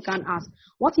your mind you can't ask.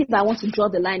 What if I want to draw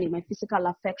the line in my physical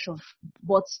affection,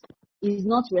 but is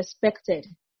not respected?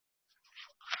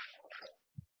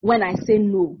 When I say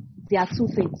no, there are two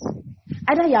things.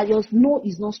 Either your no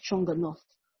is not strong enough,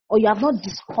 or you have not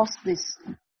discussed this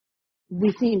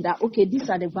with him that, these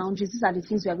are the boundaries, these are the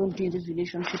things we are going to do in this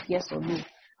relationship, yes or no.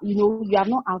 You have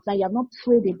not outlined, you have not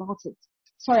prayed about it.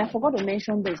 Sorry, I forgot to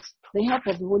mention this. The help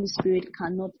of the Holy Spirit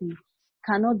cannot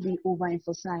be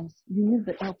overemphasized. You need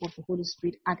the help of the Holy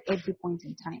Spirit at every point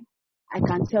in time. I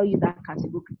can tell you that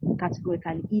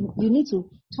categorically. You need to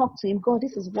talk to him. God,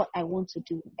 this is what I want to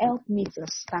do. Help me to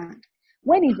stand.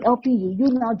 When he's helping you,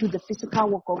 you now do the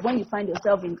physical work of when you find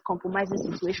yourself in compromising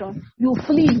situation, you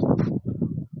flee.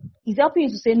 He's helping you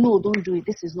to say, no, don't do it.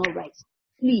 This is not right.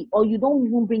 Flee. Or you don't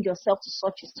even bring yourself to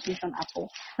such a situation at all.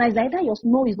 Now, it's either your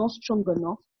no is not strong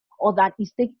enough, or that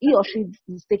he or she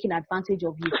is taking advantage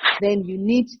of you. Then you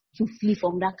need to flee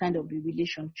from that kind of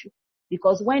relationship.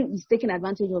 Because when he's taking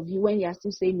advantage of you, when you are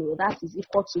still saying no, that is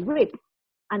equal to rape.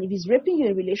 And if he's raping you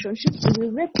in relationships, he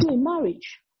will rape you in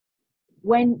marriage.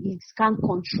 When he can't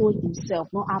control himself,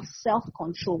 not have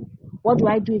self-control. What do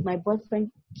I do if my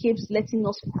boyfriend keeps letting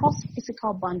us cross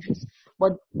physical boundaries,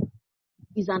 but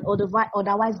is an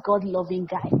otherwise God-loving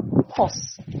guy?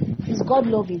 Pause. He's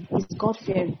God-loving, he's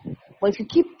God-fearing. But if you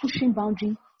keep pushing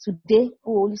boundary, today,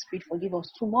 Holy Spirit, forgive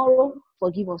us. Tomorrow,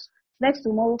 forgive us. Next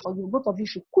tomorrow, forgive. Both of you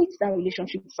should quit that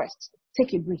relationship first.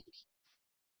 Take a break.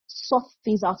 Sort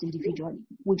things out individually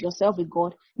with yourself, with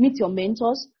God. Meet your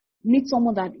mentors. Meet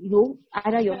someone that,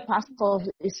 either your pastor or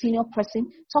a senior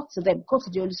person. Talk to them. Go to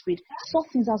the Holy Spirit. Sort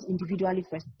things out individually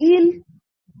first.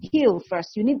 Heal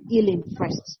first. You need healing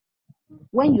first.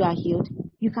 When you are healed,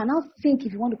 you cannot think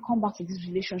if you want to come back to this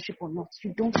relationship or not.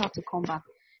 You don't have to come back.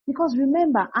 Because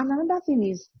remember, and another thing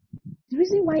is,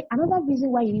 another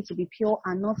reason why you need to be pure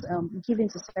and not given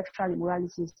to sexual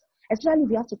immorality is, especially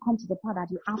if you have to come to the part that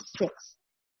you have sex.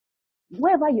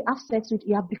 Wherever you have sex with,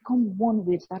 you have become one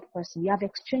with that person. You have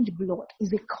exchanged blood.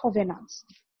 It's a covenant.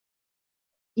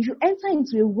 If you enter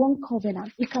into a wrong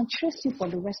covenant, it can trace you for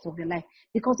the rest of your life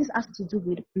because this has to do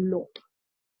with blood.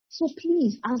 So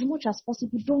please, as much as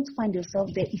possible, don't find yourself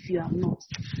there if you are not.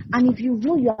 And if you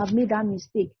know you have made that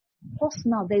mistake, pause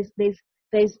now. There's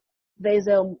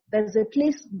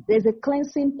a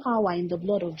cleansing power in the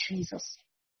blood of Jesus.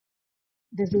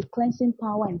 There's a cleansing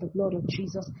power in the blood of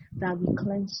Jesus that will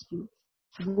cleanse you.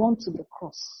 Run to the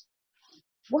cross.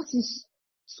 What is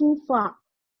too far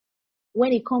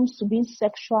when it comes to being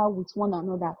sexual with one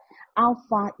another? How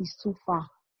far is too far?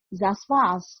 It's as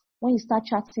far as when you start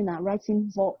chatting and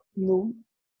writing for,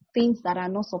 things that are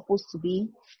not supposed to be.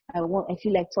 I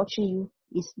feel like touching you.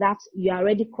 Is that you are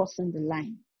already crossing the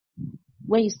line.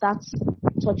 When you start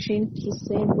touching,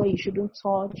 kissing where you shouldn't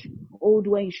touch, hold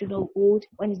where you shouldn't hold,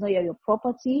 when it's not your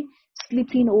property,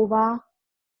 sleeping over,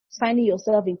 finding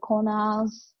yourself in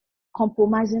corners,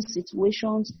 compromising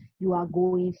situations, you are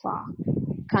going far.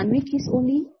 Can we kiss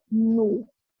only? No.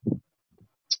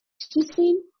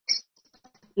 Kissing,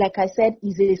 like I said,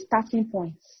 is a starting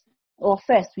point. Or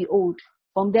first we hold.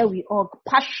 From there we hug.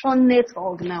 Passionate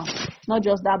hug now. Not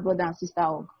just that brother and sister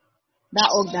hug. That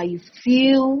hug that you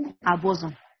feel a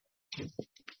bosom.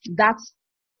 That's,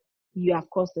 you have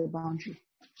crossed the boundary.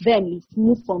 Then you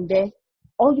move from there.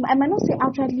 Or I might not say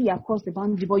outrightly you have crossed the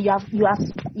boundary, but you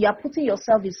are putting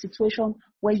yourself in a situation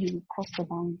where you cross the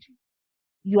boundary.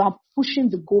 You are pushing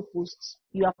the goalposts.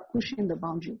 You are pushing the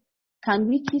boundary. Can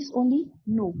we kiss only?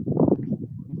 No.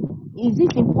 Is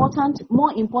it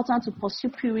more important to pursue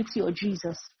purity or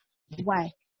Jesus?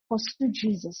 Why? Pursue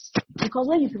Jesus. Because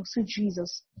when you pursue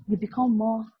Jesus, you become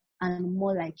more and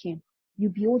more like him. You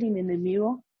behold him in the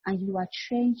mirror and you are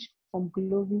changed from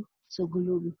glory to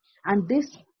glory. And this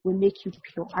will make you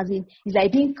pure. As in, it's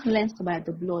like being cleansed by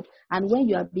the blood. And when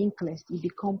you are being cleansed, you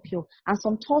become pure. And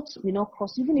some thoughts will not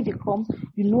cross. Even if it comes,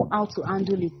 you know how to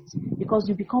handle it. Because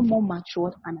you become more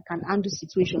matured and can handle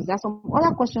situations. There are some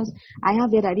other questions I have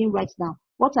here that I didn't write down.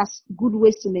 What are good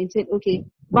ways to maintain? Okay,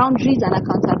 boundaries and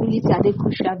accountability, are they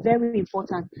crucial? Are very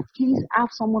important. Please have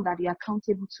someone that you're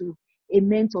accountable to, a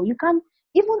mentor. You can,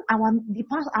 even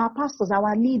our pastors,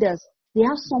 our leaders, they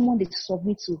have someone they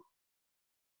submit to.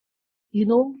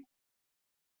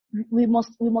 We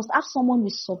must have someone we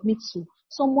submit to,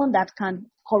 someone that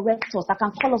can correct us, that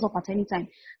can call us up at any time,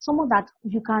 someone that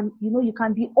you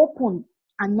can be open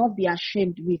and not be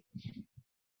ashamed with.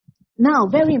 Now,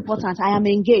 very important, I am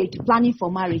engaged, planning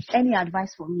for marriage. Any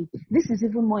advice for me? This is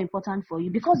even more important for you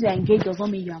because you are engaged does not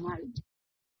mean you are married.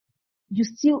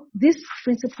 This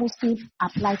principle still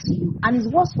applies to you, and it's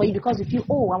worse for you because you feel,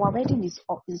 our wedding is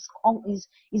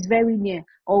very near,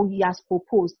 or he has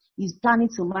proposed, he's planning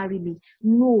to marry me.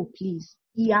 No, please,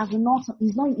 you are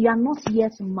not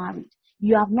yet married.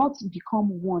 You have not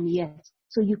become one yet,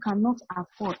 so you cannot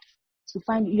afford to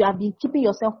you have been keeping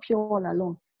yourself pure all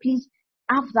along. Please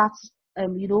have that,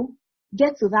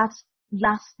 get to that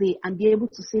last day and be able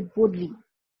to say boldly,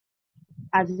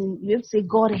 as in you have to say,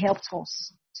 God helped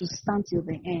us to stand till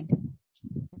the end.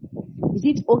 Is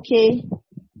it okay?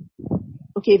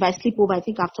 Okay, if I sleep over, I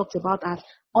think I've talked about that.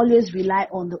 Always rely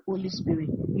on the Holy Spirit.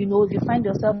 If you find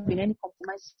yourself in any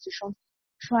compromised situation,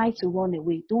 try to run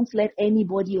away. Don't let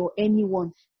anybody or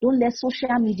anyone, don't let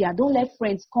social media, don't let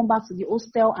friends come back to the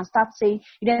hostel and start saying,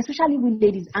 especially with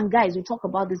ladies and guys, we talk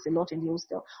about this a lot in the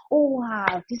hostel.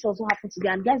 This also happened today.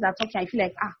 And guys are talking, I feel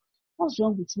like, what's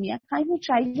wrong with me? I can't even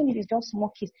try, even if it's just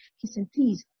small kissing.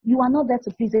 Please, you are not there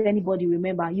to please anybody,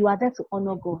 remember. You are there to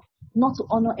honor God, not to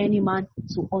honor any man,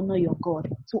 to honor your God,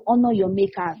 to honor your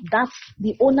maker. That's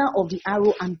the owner of the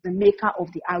arrow and the maker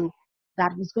of the arrow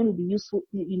that is going to be useful,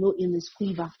 in this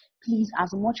quiver. Please,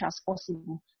 as much as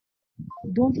possible,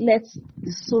 don't let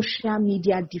the social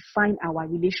media define our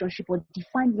relationship or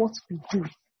define what we do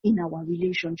in our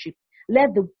relationship.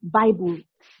 Let the Bible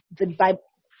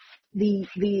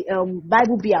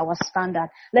be our standard.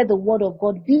 Let the word of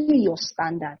God be your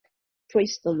standard.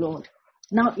 Praise the Lord.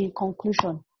 Now, in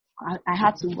conclusion, I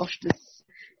had to rush this.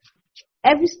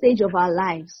 Every stage of our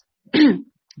lives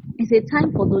is a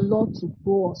time for the Lord to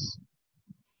grow us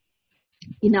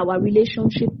in our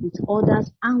relationship with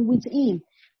others and with Him.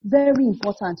 Very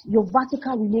important. Your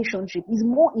vertical relationship is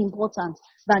more important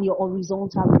than your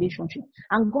horizontal relationship.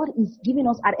 And God is giving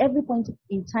us at every point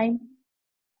in time,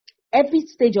 every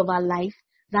stage of our life,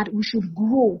 that we should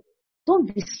grow.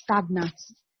 Don't be stagnant.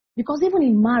 Because even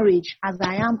in marriage, as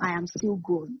I am still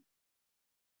growing.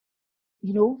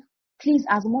 Please,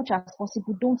 as much as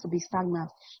possible, don't be stagnant.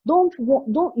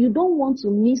 You don't want to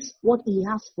miss what He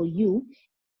has for you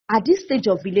at this stage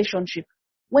of relationship.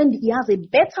 When He has a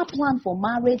better plan for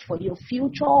marriage, for your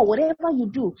future, or whatever you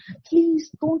do, please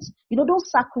don't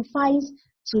sacrifice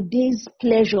today's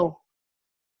pleasure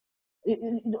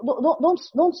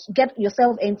Don't get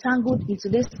yourself entangled into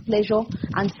this pleasure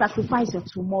and sacrifice your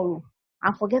tomorrow.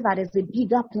 And forget that there's a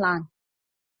bigger plan.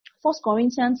 1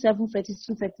 Corinthians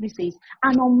 7:32-33 says,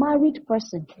 an unmarried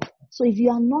person. So if you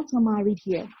are not married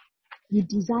here, you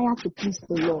desire to please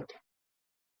the Lord.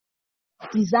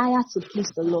 Desire to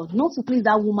please the Lord. Not to please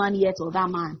that woman yet or that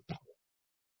man.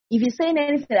 If he's saying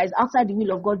anything that is outside the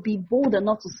will of God, be bold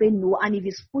enough to say no. And if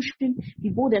he's pushing, be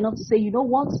bold enough to say, you know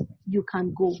what? You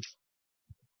can go.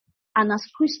 And as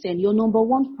Christian, your number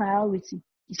one priority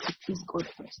is to please God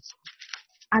first.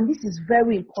 And this is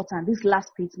very important, this last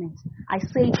statement. I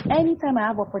say it anytime I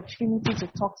have opportunity to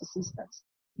talk to sisters.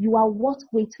 You are worth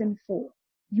waiting for.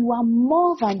 You are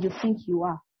more than you think you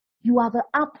are. You are the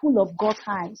apple of God's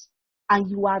eyes. And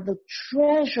you are the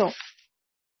treasure.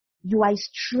 You are his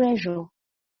treasure.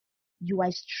 You are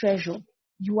his treasure.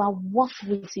 You are worth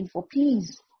waiting for.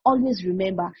 Please, always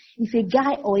remember, if a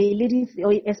guy or a lady,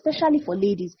 or especially for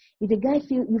ladies, if a guy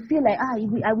you feel like,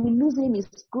 I will lose him,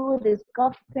 it's good, it's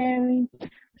God-fearing,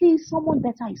 please, someone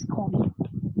better is coming.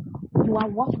 You are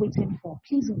worth waiting for.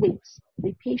 Please wait.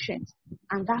 Be patient.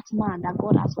 And that man that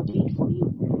God has ordained for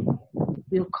you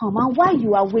will come. And while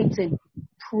you are waiting,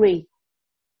 pray.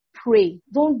 Pray.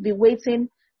 Don't be waiting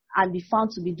and be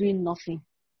found to be doing nothing.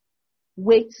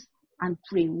 Wait and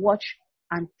pray. Watch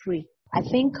and pray. I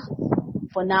think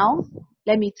for now,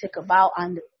 let me take a bow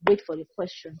and wait for the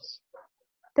questions.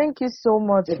 Thank you so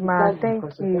much, ma. Thank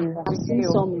you. I've seen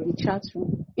some in the chat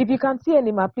room. If you can see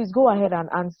any, ma, please go ahead and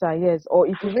answer. Yes, or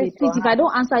if you please, if I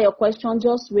don't answer your question,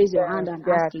 just raise your hand and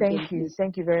ask again. Thank you.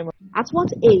 Thank you very much. At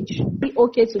what age is it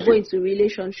okay to go into a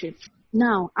relationship?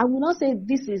 Now, I will not say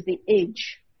this is the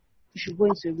age you should go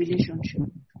into a relationship.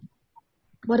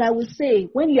 But I will say,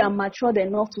 when you are matured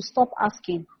enough to stop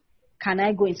asking, can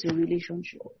I go into a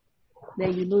relationship?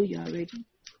 Then you know you are ready.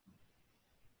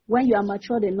 When you are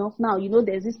matured enough, now you know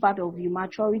there's this part of your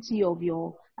maturity of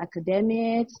your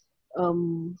academics,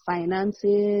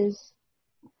 finances,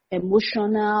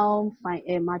 emotional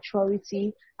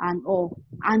maturity, and all.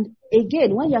 And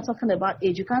again, when you're talking about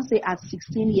age, you can't say at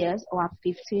 16 years or at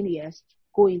 15 years,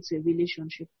 go into a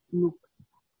relationship. No.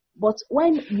 But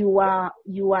when you are,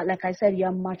 like I said, you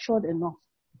are matured enough,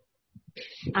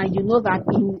 and you know that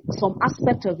in some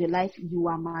aspect of your life, you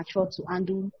are mature to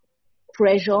handle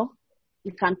pressure,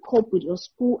 you can cope with your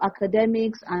school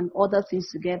academics and other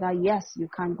things together, yes, you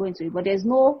can go into it. But there's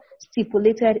no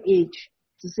stipulated age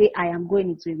to say I am going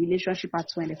into a relationship at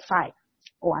 25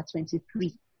 or at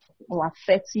 23 or at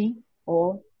 30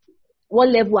 or what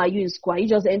level are you in school? Are you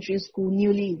just entering school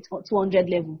newly 200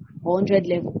 level or 100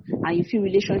 level and you feel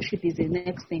relationship is the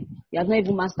next thing? You have not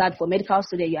even mastered for medical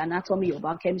student your anatomy, your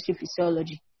biochemistry,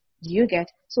 physiology. Do you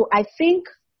get? So I think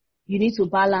you need to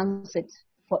balance it.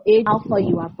 For age, how far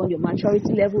you have gone, your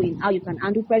maturity level in how you can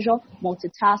handle pressure,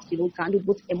 multitask, you can handle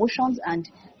both emotions and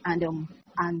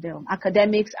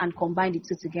academics and combine the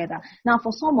two together. Now,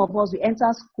 for some of us, we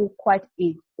enter school quite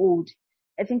old.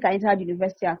 I think I entered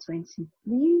university at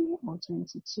 23 or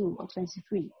 22 or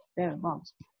 23,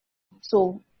 thereabouts.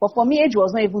 So, but for me, age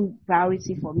was not even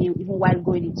priority for me, even while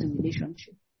going into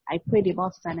relationship. I prayed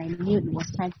about it and I knew it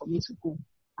was time for me to go.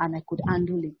 And I could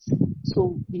handle it.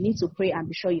 So you need to pray and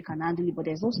be sure you can handle it. But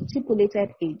there's no stipulated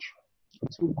age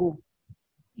to go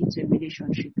into a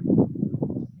relationship.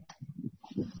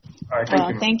 All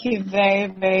right, thank you very,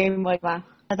 very much.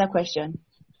 Another question.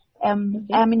 I'm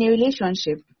in a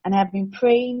relationship and I've been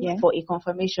praying for a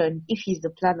confirmation if it's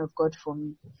the plan of God for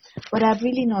me. But I've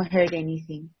really not heard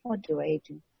anything. What do I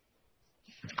do?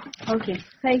 Okay,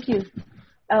 thank you.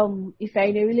 If you're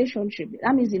in a relationship,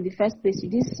 that means in the first place, you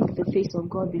did seek the face of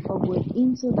God before going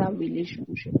into that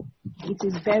relationship. It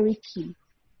is very key.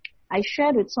 I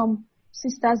shared with some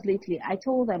sisters lately. I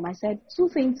told them, I said, 2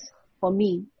 things for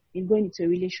me in going into a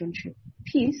relationship.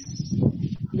 Peace.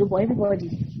 But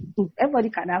everybody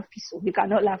can have peace. So we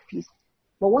cannot have peace.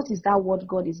 But what is that word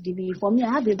God is giving you? For me,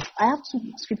 I have 2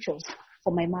 scriptures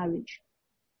for my marriage.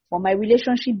 For my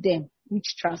relationship then,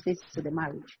 which translates to the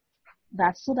marriage.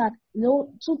 So that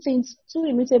 2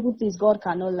 immutable things God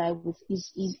cannot lie with is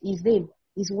His name,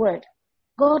 His word.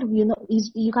 God,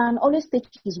 you can always take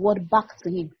His word back to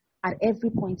Him at every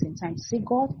point in time. Say,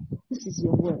 God, this is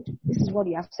your word. This is what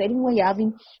you have said. Even when you're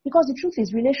having, because the truth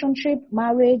is, relationship,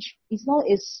 marriage, it's not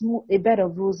a bed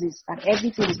of roses and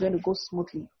everything is going to go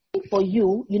smoothly. For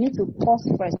you, you need to pause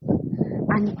first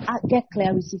and get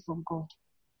clarity from God,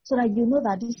 so that you know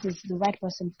that this is the right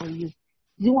person for you.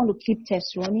 Do you want to keep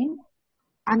tests running?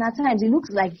 And at times, it looks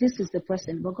like this is the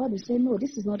person. But God will say, no,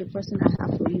 this is not the person I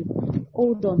have for you.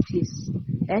 Hold on, please.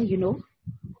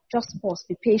 Just pause.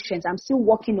 Be patient. I'm still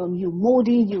working on you,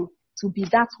 molding you to be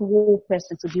that whole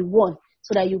person, to be one,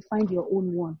 so that you find your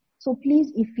own one. So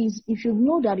please, if you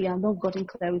know that you have not gotten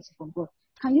clarity from God,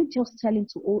 can you just tell him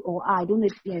to hold, or I don't know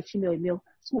if you're a female or a male,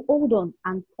 to hold on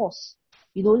and pause.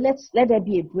 Let there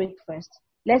be a break first.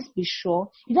 Let's be sure.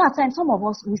 At times, some of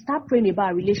us, we start praying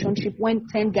about a relationship when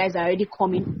 10 guys are already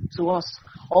coming to us.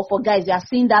 Or for guys, they are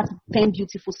seeing that 10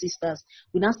 beautiful sisters.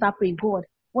 We now start praying, God,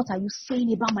 what are you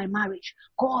saying about my marriage?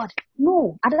 God,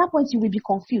 no. At that point, you will be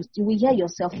confused. You will hear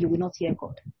yourself. You will not hear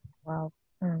God. Wow.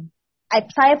 I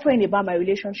started praying about my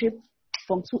relationship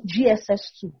from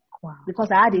GSS 2. Wow. Because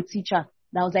I had a teacher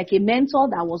that was like a mentor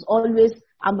that was always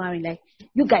hammering, like,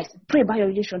 you guys, pray about your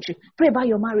relationship, pray about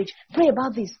your marriage, pray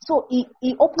about this. So he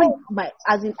opened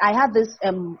I had this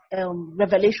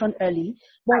revelation early.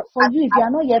 But for you, if you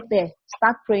are not yet there,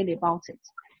 start praying about it.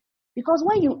 Because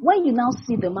when you now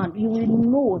see the man, you will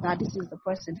know that this is the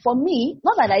person. For me,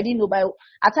 not that I didn't know, but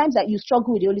at times that you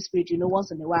struggle with the Holy Spirit,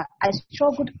 once in a while. I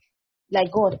struggled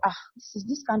like, God,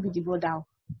 this can't be the brother.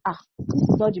 This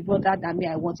is not the brother that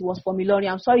I want. It was from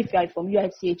Ilorin. I'm sorry if you are from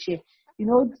UITHA.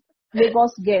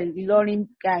 Lagos girl, Ilorin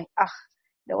guy.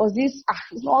 There was this.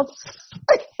 It's not.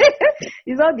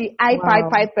 It's not the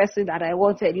high person that I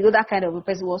wanted. That kind of a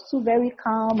person was too very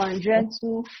calm and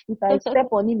gentle. If I step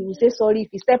on him, he will say sorry.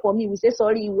 If he step on me, he will say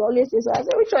sorry. He will always say sorry. I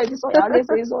say, which one is this one? I always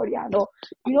say sorry. I know.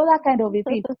 That kind of a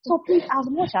thing. So please, as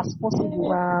much as possible.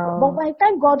 Wow. But by the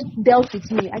time God dealt with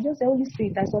me, I just say, Holy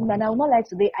Spirit, I said, man, I will not lie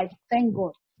today. I thank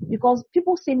God. Because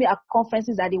people see me at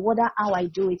conferences that they wonder how I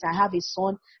do it. I have a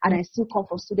son and I still come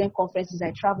for student conferences.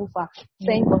 I travel far.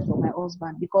 Thank God for my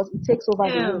husband, because it takes over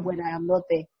the room when I am not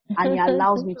there, and he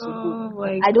allows me to go.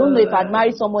 I don't know if I'd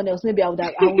married someone else, maybe I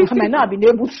might not have been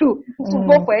able to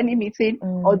go for any meeting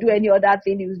or do any other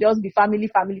thing. It would just be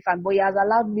family. But he has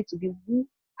allowed me to be who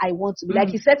I want to be. Like,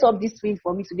 he set up this thing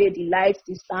for me today, the lights,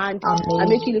 the stand, I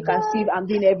make you look as if I'm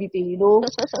doing everything,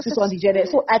 sit on the journey.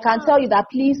 So I can tell you that,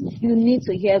 please, you need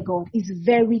to hear God. It's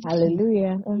very key.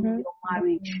 Hallelujah. In your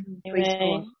marriage. Praise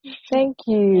God. Thank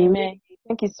you. Amen.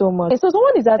 Thank you so much. So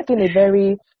someone is asking a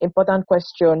very important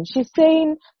question. She's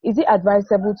saying, is it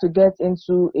advisable to get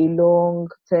into a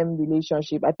long-term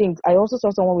relationship? I think I also saw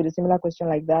someone with a similar question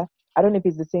like that. I don't know if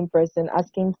it's the same person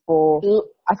asking about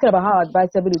how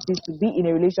advisable it is to be in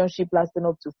a relationship lasting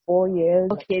up to 4 years.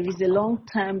 Okay, if it's a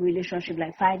long-term relationship,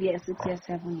 like 5 years, 6 years,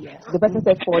 7 years. The person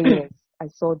said 4 years. I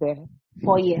saw there.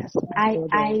 4 years.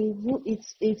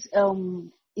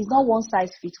 It's not one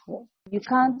size fits all. You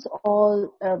can't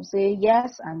all say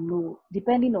yes and no,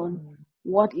 depending on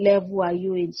what level are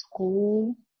you in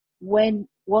school,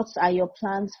 what are your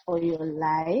plans for your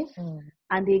life.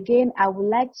 And again, I would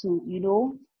like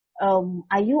to,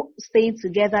 are you staying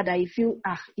together that you feel,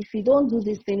 if you don't do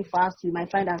this thing fast, you might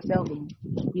find ourselves in,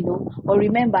 or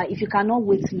remember, if you cannot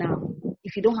wait now,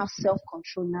 if you don't have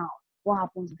self-control now, what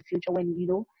happens in the future when,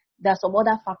 there are some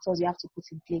other factors you have to put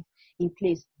in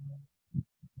place.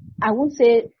 I won't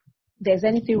say there's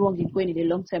anything wrong in going in a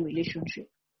long-term relationship.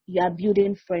 You are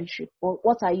building friendship. But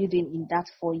what are you doing in that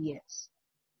 4 years?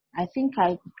 I think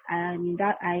I was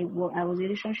in a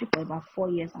relationship for about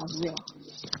 4 years as well.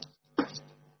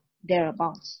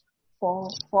 Thereabouts.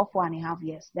 4.5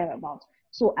 years, thereabouts.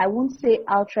 So I won't say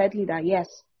outrightly that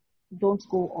yes, don't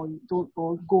go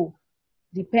or go.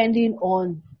 Depending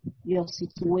on your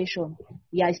situation.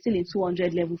 Yeah, it's still in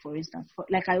 200 level, for instance.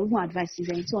 Like I even advise you,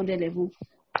 in 200 level,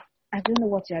 I don't know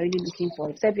what you're really looking for,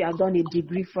 except you have done a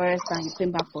degree first and you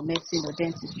came back for medicine or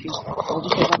dentistry or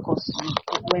whichever course you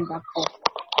went back for.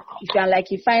 If you're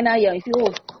like in final year, if you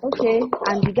okay,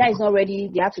 and the guy is not ready,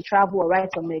 they have to travel or write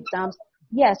some exams,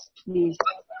 yes, please,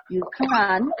 you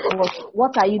can, but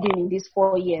what are you doing in these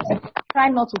 4 years? Try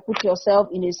not to put yourself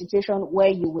in a situation where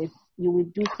you will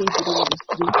do things you don't want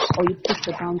to do, or you push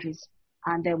the boundaries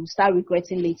and start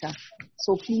regretting later.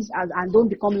 So please, and don't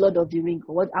become Lord of the Ring,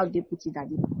 or how they put it, that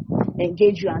they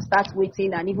engage you and start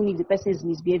waiting, and even if the person is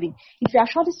misbehaving, if you are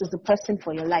sure this is the person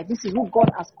for your life, this is who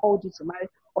God has called you to marry,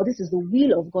 or this is the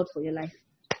will of God for your life,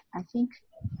 I think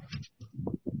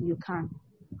you can,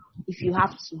 if you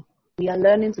have to. We are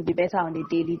learning to be better on a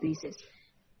daily basis.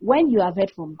 When you have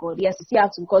heard from God, yes, you still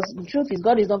have to, because the truth is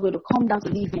God is not going to come down to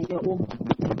live in your home,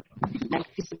 like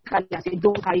physically, and say,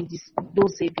 don't carry this,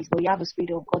 don't say this, but you have a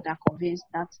spirit of God that convinces,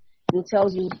 that will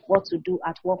tells you what to do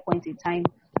at what point in time,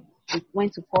 when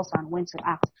to pause and when to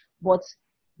act. But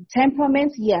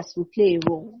temperament, yes, will play a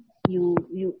role.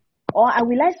 Or I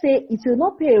will say it will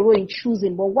not play a role in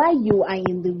choosing, but while you are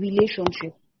in the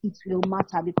relationship, it will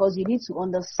matter, because you need to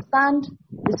understand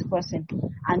this person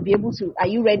and be able to. Are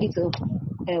you ready to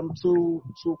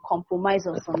compromise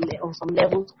on some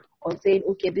levels, or say,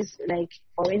 okay, this, like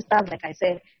for instance, like I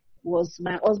said, was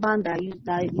my husband that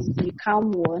is the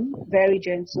calm one, very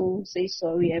gentle, say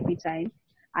sorry every time.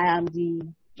 I am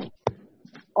the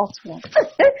hot one.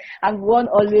 I'm one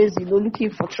always, looking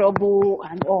for trouble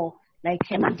and all. Like,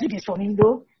 can I do this for him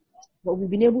though? But we've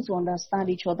been able to understand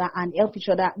each other and help each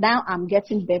other. Now I'm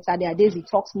getting better. There are days he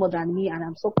talks more than me and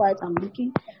I'm so quiet, I'm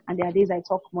looking. And there are days I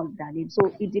talk more than him.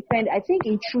 So it depends. I think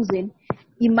in choosing,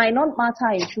 it might not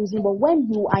matter in choosing, but when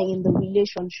you are in the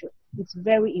relationship, it's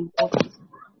very important.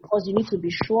 Because you need to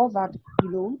be sure that,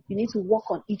 you need to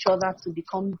work on each other to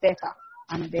become better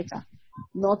and better.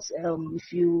 Not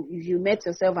if you met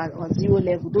yourself at 0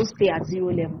 level, don't stay at 0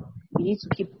 level. You need to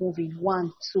keep moving.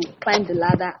 1, 2, climb the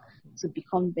ladder to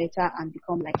become better and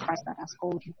become like Christ that has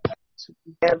called you to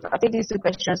be. I think these two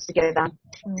questions together.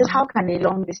 So how can a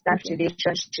long distance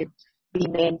relationship be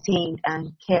maintained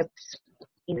and kept?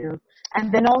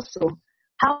 And then also,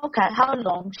 how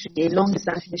long should a long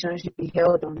distance relationship be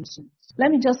held on to?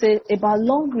 Let me just say about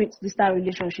long distance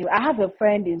relationship. I have a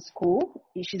friend in school.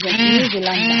 She's a New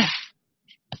Zealander.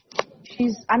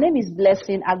 Her name is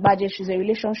Blessing Agbaje. She's a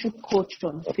relationship coach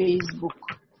on Facebook.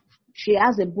 She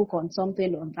has a book on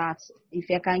something on that. If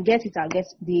I can get it, I'll get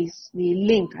the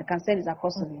link. I can send it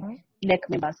across to the NEC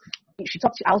members. She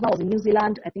talked to, her husband was in New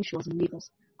Zealand. I think she was in Lagos.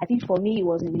 I think for me, it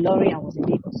was in Lorry. I was in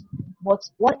Lagos. But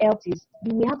what else is,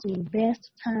 you will have to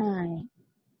invest time.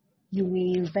 You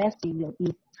will invest in your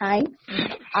time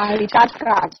and recharge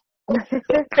card.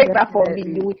 Take that for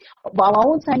me. But our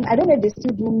own time, I don't know if they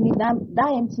still do that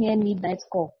MTN midnight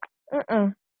call.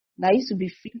 That used to be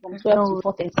free from 12 to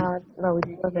 4:30. No, we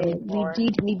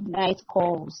did midnight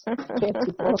calls, 12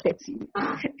 to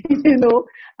 4:30.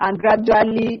 And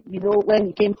gradually, when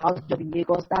we came out of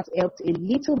Lagos, that helped a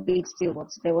little bit still, but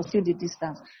there was still the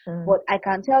distance. But I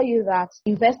can tell you that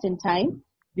invest in time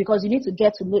because you need to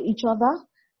get to know each other,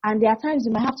 and there are times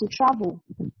you might have to travel.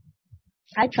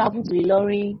 I traveled to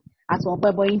Ilorin at one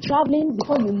point, but in traveling,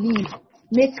 before you leave,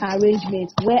 make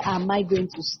arrangements. Where am I going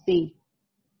to stay?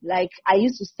 Like, I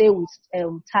used to stay with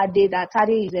Tade. That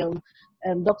Tade is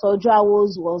Dr.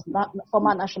 Ojoawo's was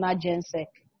former national GenSec.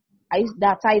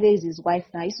 Tade is his wife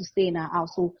now. I used to stay in her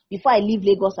house. So before I leave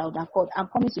Lagos, I would have called, I'm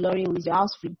coming to Ilorin, is your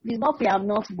house free? Please, not free, I'm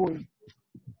not going.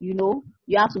 You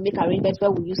have to make arrangements.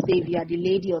 Where will you stay if you are the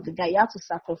lady or the guy? You have to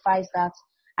sacrifice that.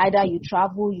 Either you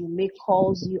travel, you make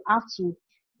calls, you have to.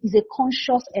 It's a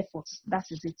conscious effort. That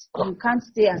is it. You can't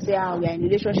stay and say, we are in a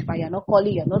relationship and you're not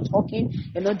calling, you're not talking,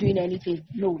 you're not doing anything.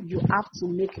 No, you have to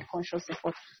make a conscious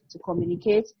effort to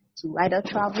communicate, to either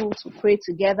travel, to pray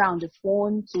together on the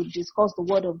phone, to discuss the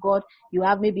word of God. You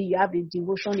have a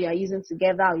devotion you are using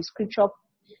together, or a scripture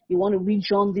you want to read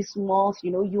John this month.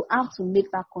 You have to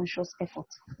make that conscious effort.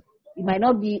 It might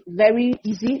not be very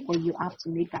easy, but you have to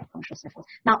make that conscious effort.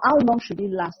 Now, how long should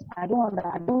it last? I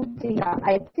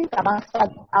think I've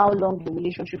answered how long the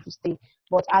relationship will stay.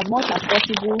 But as much as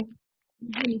possible,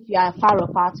 even if you are far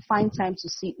apart, find time to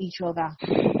see each other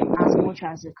as much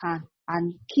as you can.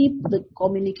 And keep the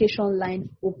communication line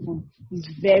open. It's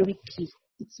very key.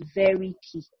 It's very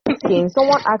key.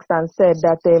 Someone asked and said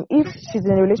that if she's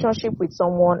in a relationship with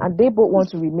someone and they both want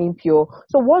to remain pure,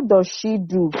 so what does she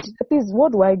do? Please,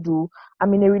 what do I do?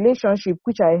 I'm in a relationship,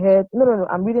 which I heard. No,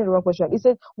 I'm reading the wrong question. It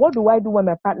said, what do I do when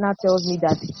my partner tells me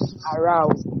that he's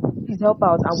aroused? Please help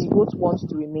out, and we both want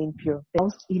to remain pure.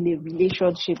 In a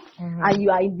relationship, and you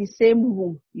are in the same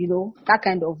room, that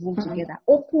kind of room together.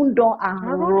 Open door and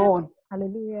run.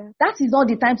 Hallelujah. That is not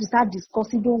the time to start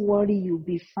discussing. Don't worry, you'll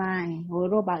be fine. Or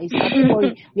Robert, it's not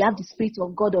worry. We have the Spirit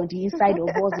of God on the inside of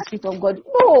us. The Spirit of God.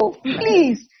 No,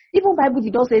 please. Even Bible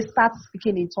did not say start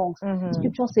speaking in tongues.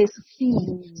 Scripture says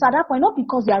feel. So at that point, not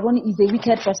because you are running is a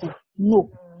wicked person. No.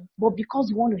 But because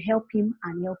you want to help him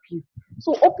and help you.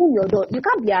 So open your door. You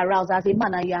can't be aroused as a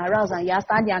man and you're aroused and you're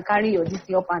standing and carrying your this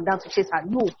up and down to chase her.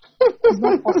 No. It's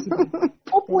not possible.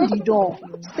 Open the door.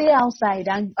 Stay outside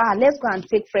and let's go and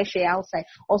take fresh air outside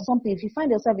or something. If you find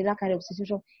yourself in that kind of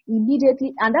situation,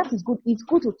 immediately, and that is good. It's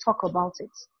good to talk about it.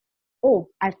 Oh,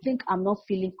 I think I'm not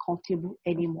feeling comfortable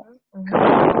anymore.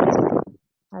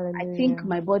 I think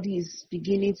my body is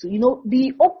beginning to,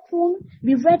 be open,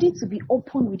 be ready to be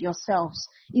open with yourselves.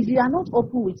 If you are not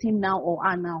open with him now or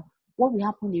her now, what will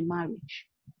happen in marriage?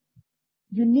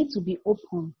 You need to be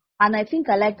open. And I think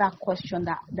I like that question,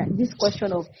 that this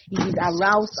question of if it's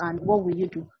aroused and what will you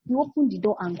do? You open the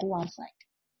door and go outside.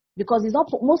 Because it's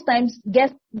not, most times,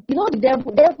 the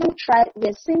devil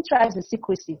sin thrives in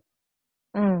secrecy.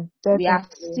 We are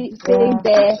staying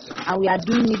there and we are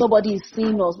doing it. Nobody is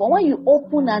seeing us. But when you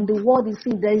open and the world is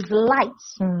seen, there is light.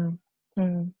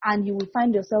 and you will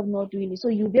find yourself not doing it. So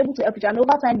you'll be able to help it. And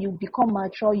over time, you become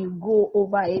mature, you go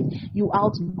over it, you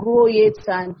outgrow it.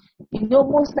 And,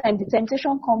 most time the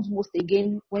temptation comes most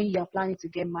again when you are planning to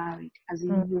get married. As in,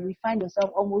 you will find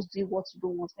yourself almost doing what you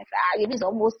don't want. Like, it is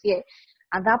almost here.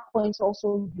 At that point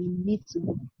also, you need to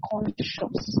be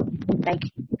conscious, like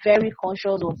very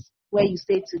conscious of where you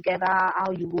stay together,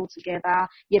 how you go together.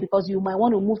 Yeah, because you might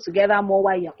want to move together more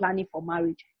while you're planning for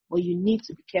marriage. But you need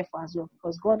to be careful as well,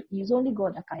 because God is only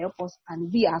God that can help us,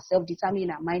 and we ourselves determine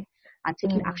our mind and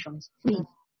taking actions. Please,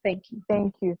 thank you.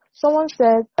 Thank you. Someone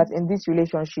said that in this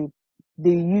relationship,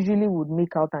 they usually would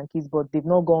make out and kiss, but they've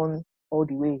not gone all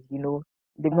the way,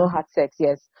 They've not had sex,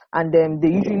 yes. And then they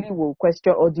usually will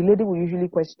question, or the lady will usually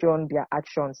question their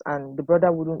actions, and the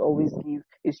brother wouldn't always give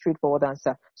a straightforward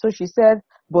answer. So she said,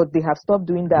 but they have stopped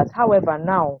doing that. However,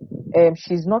 now,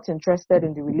 she's not interested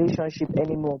in the relationship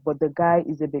anymore, but the guy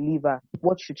is a believer.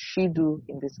 What should she do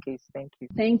in this case? Thank you.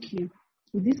 Thank you.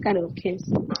 In this kind of case,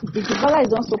 if the brother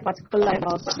is not so particular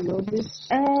about, this,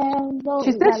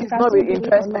 she said she's not really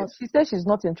interested. She said she's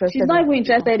not interested. She's not even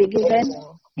interested again.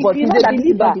 But he's a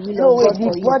believer. No, wait,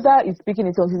 the brother is speaking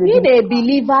in tongues. Being a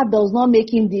believer does not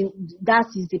make him that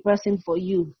is the person for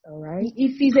you. All right.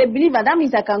 If he's a believer, that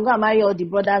means I can go and marry all the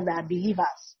brothers that are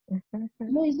believers.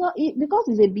 No, it's not. Because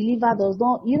he's a believer does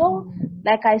not,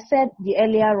 like I said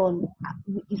earlier on,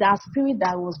 it's our spirit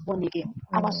that was born again.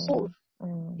 Our soul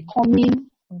becoming,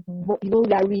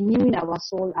 we are renewing our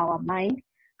soul, our mind,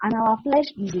 and our flesh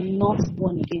is not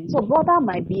born again. So brother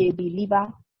might be a believer,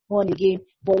 born again,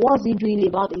 but what's he doing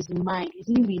about his mind? Is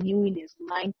he renewing his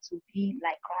mind to be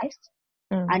like Christ?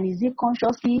 And is he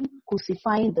consciously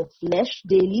crucifying the flesh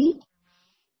daily?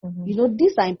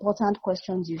 These are important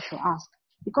questions you should ask.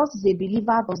 Because he's a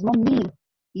believer does not mean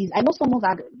I know someone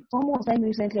was telling me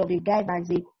recently of a guy that is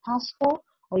a pastor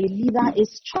or a leader, a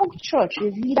strong church, a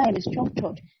leader in a strong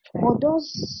church, but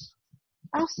does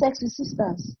have sex with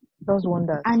sisters. Those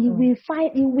wonders. And he will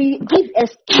give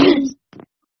excuse,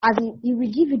 as in, he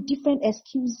will give you different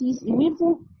excuses. He will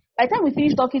even, by the time we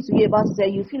finish talking to you about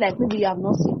it, you feel like maybe you have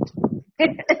not seen.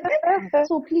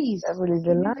 So please, if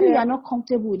you are not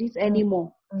comfortable with it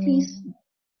anymore, please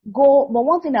go. But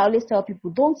one thing I always tell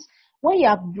people, when you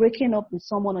are breaking up with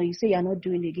someone or you say you're not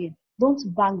doing it again, don't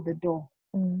bang the door.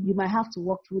 You might have to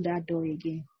walk through that door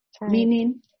again.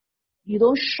 Meaning, you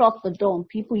don't shut the door on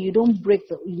people, you don't break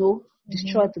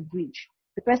destroy the bridge.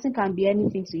 The person can be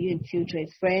anything to you in future, a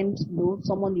friend,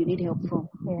 someone you need help from.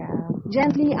 Yeah.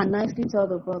 Gently and nicely tell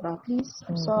the brother, please,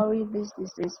 I'm sorry, this.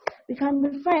 We can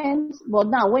be friends, but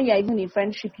now when you're even in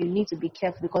friendship, you need to be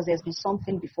careful because there's been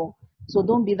something before. So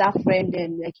don't be that friend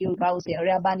and like you would say,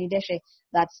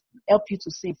 that help you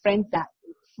to say friend that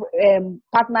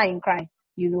partner in crime.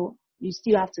 You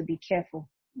still have to be careful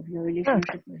of your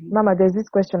relationship with him. Mama, there's this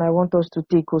question I want us to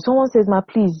take. Someone says,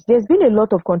 please, there's been a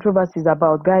lot of controversies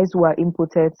about guys who are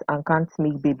impotent and can't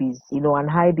make babies, and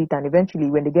hide it, and eventually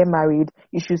when they get married,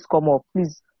 issues come up.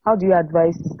 Please, how do you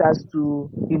advise sisters to,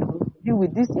 deal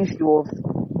with this issue of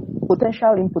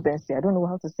potential impotency? I don't know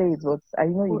how to say it, but I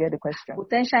know you get the question.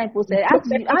 Potential impotency. How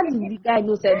did the guy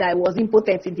know that I was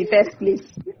impotent in the first place?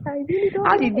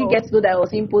 How did he get to know that I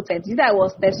was impotent? Either I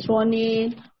was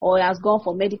testosterone or he has gone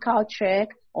for medical check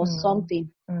or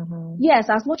something. Yes,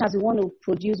 as much as you want to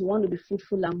produce, you want to be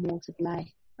fruitful and multiply.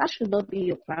 That should not be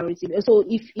your priority. So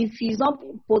if he's not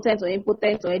potent or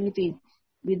impotent or anything,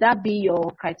 will that be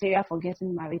your criteria for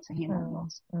getting married to him or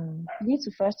not? You need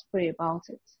to first pray about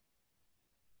it.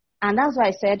 And that's why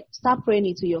I said, start praying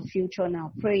into your future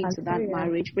now. Pray into that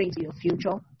marriage. Pray into your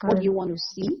future. What do you want to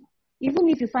see? Even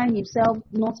if you find yourself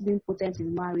not being potent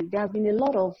in marriage, there have been a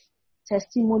lot of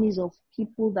testimonies of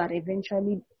people that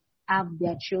eventually have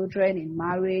their children in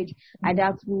marriage,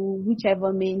 either through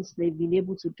whichever means they've been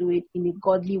able to do it in a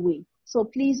godly way. So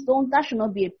please that should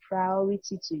not be a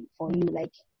priority for you,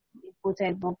 like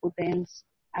potent, not potent.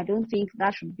 I don't think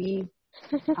that should be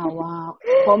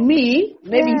for me,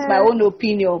 maybe it's my own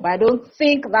opinion, but I don't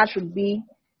think that should be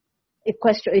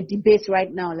a debate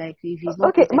right now. Like if he's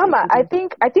not Mama, I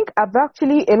think I've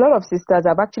actually a lot of sisters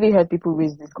have actually heard people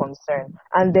raise this concern,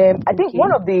 and I think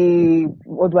one of the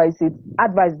advice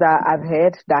that I've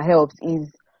heard that helps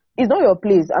is it's not your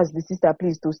place as the sister,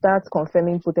 please, to start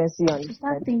confirming potency and to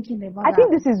start thinking about. I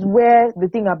think this is where the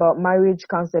thing about marriage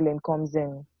counseling comes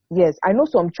in. Yes, I know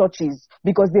some churches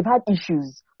because they've had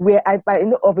issues where I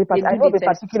know of a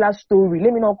particular story.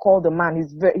 Let me not call the man.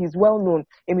 He's well known,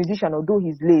 a musician, although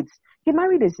he's late. He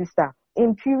married a sister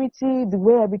in purity, the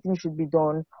way everything should be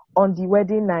done. On the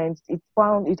wedding night, it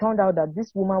turned out that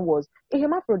this woman was a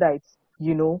hermaphrodite.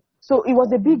 So it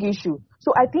was a big issue.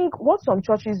 So I think what some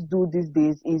churches do these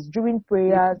days is during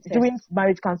prayers, during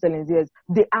marriage counseling, yes,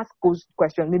 they ask those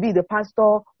questions. Maybe the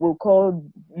pastor will call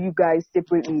you guys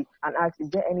separately and ask, is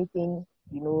there anything,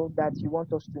 that you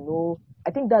want us to know?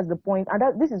 I think that's the point. And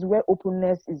this is where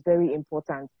openness is very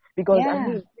important. Because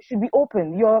you should be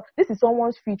open. This is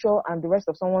someone's future and the rest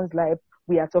of someone's life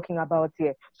we are talking about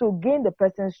here. So gain the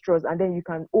person's trust, and then you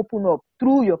can open up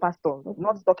through your pastor,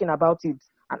 not talking about it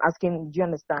and asking, do you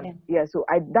understand? Yeah. So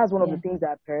that's one of the things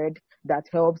I've heard that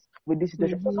helps with this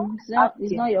situation. Mm-hmm.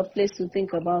 It's not your place to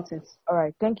think about it. All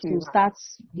right, thank you. To start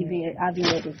having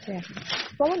it. Yeah.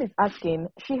 Someone is asking,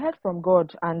 she heard from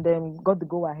God and got the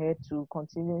go ahead to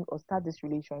continue or start this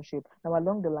relationship. Now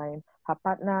along the line, her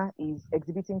partner is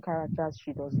exhibiting characters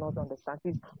she does not understand.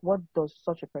 Please, what does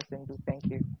such a person do? Thank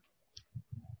you.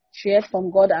 She heard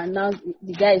from God and now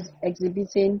the guy is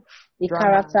exhibiting a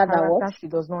character that she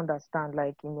does not understand.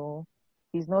 Like,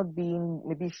 he's not being,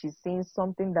 maybe she's saying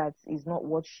something that is not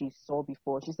what she saw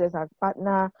before. She says her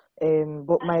partner,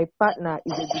 but my partner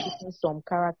is exhibiting some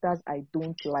characters I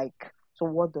don't like. So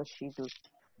what does she do?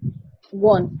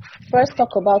 One, first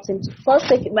talk about him. First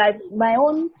take my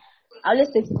own. I always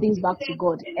take things back to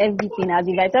God. Everything. As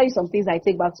if I tell you some things I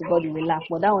take back to God, you will laugh.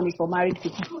 But that one is for married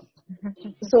people.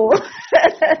 So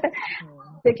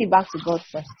take it back to God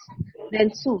first. Then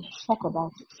 2, talk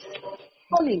about it.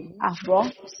 Call him. Bro,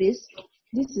 sis,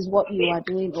 this is what you are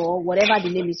doing, or whatever the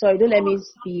name is. Sorry, don't let me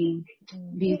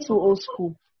be too old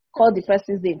school. Call the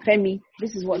person's name. Femi,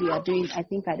 this is what you are doing. I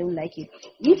think I don't like it.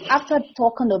 If after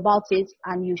talking about it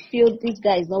and you feel this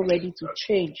guy is not ready to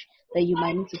change, then you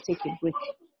might need to take a break.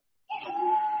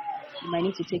 You might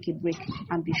need to take a break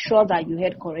and be sure that you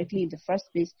heard correctly in the first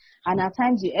place. And at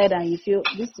times you heard and you feel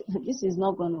this is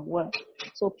not going to work.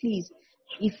 So please,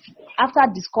 if after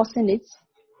discussing it,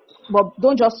 but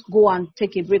don't just go and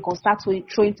take a break or start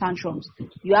throwing tantrums.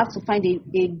 You have to find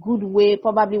a good way,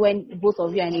 probably when both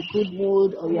of you are in a good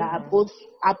mood or you are both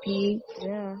happy.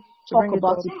 Yeah. Talk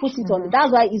about it, put it on.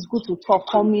 That's why it's good to talk.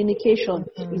 Communication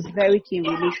is very key in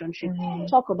relationship.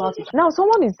 Talk about it. Now,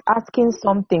 someone is asking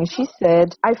something. She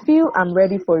said, I feel I'm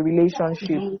ready for a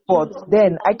relationship, but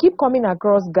then I keep coming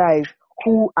across guys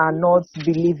who are not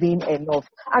believing enough.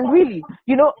 And really,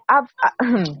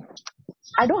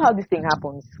 I don't know how this thing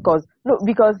happens because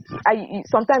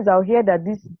sometimes I'll hear that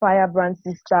this firebrand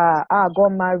sister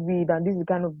got married and this is the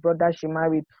kind of brother she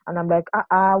married, and I'm like,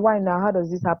 why now? How does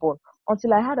this happen?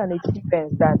 Until I had an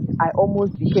experience that I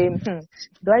almost became,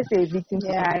 do I say a victim?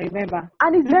 Yeah, I remember.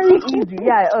 And it's very easy.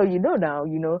 Yeah,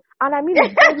 and I mean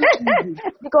it's very easy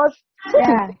because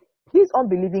these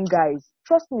unbelieving guys,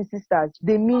 trust me, sisters,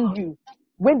 they mean you.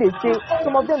 When they say,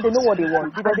 some of them, they know what they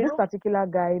want. Because this particular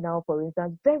guy now, for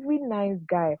instance, very nice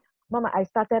guy. Mama, I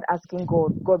started asking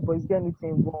God, but is there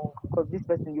anything wrong? Because this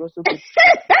person, you also could.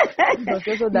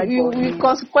 You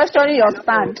questioning your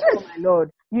stand. Oh my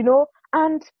Lord.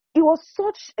 And it was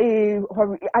such it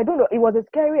was a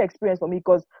scary experience for me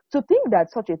because to think that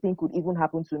such a thing could even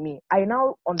happen to me, I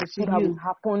now understood how it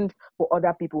happened for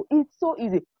other people. It's so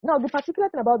easy. Now, the particular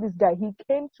thing about this guy, he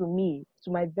came to me,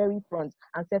 to my very front,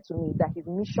 and said to me that his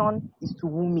mission is to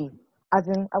woo me. As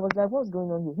in, I was like, what's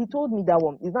going on here? He told me that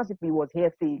one. It's not as if it was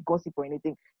hearsay, gossip or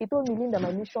anything. He told me, Linda,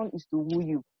 my mission is to woo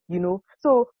you,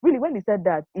 So really, when he said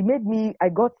that, I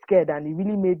got scared and it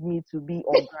really made me to be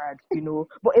on guard,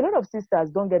 But a lot of sisters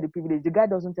don't get the privilege. The guy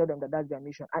doesn't tell them that that's their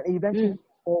mission. And eventually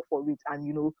fall for it. And,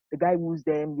 the guy woos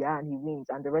them, and he wins.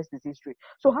 And the rest is history.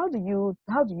 So how do you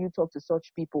talk to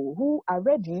such people who are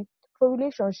ready for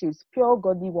relationships, pure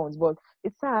godly ones, but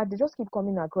it's sad, they just keep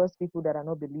coming across people that are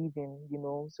not believing,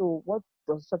 So what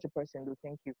does such a person do?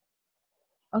 Thank you.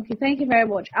 Okay, thank you very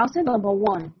much. I'll say number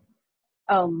 1,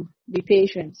 be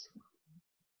patient.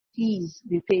 Please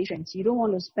be patient. You don't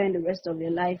want to spend the rest of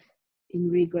your life in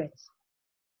regrets.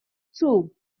 2,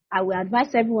 I will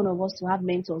advise every one of us to have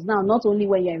mentors. Now, not only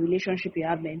when you're in a relationship, you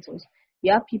have mentors.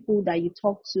 You have people that you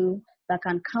talk to that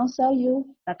can counsel you,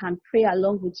 that can pray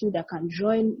along with you, that can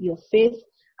join your faith,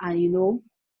 and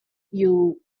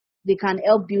they can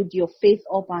help build your faith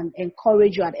up and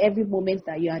encourage you at every moment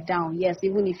that you are down. Yes,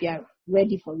 even if you are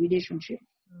ready for relationship.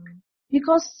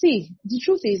 Because see, the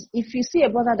truth is, if you see a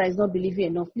brother that is not believing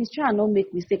enough, please try and not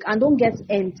make mistake and don't get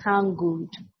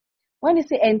entangled. When you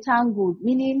say entangled,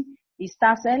 meaning he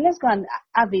starts saying, let's go and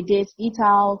have a date, eat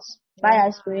out, buy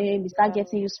ice cream, he start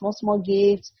getting you small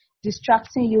gifts,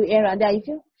 distracting you here and there.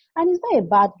 And he's not a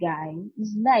bad guy.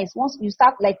 He's nice. Once you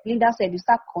start, like Linda said, you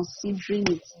start considering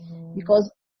it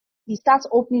because he starts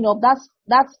opening up. That's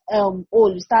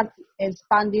hole. You start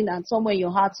expanding, and somewhere in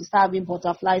your heart you start having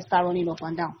butterflies start running up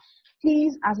and down.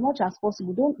 Please, as much as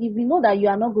possible, don't. If you know that you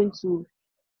are not going to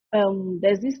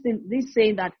there's this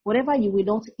saying that whatever you will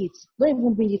not eat, don't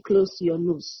even bring it close to your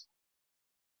nose.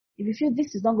 If you feel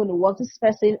this is not going to work, this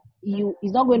person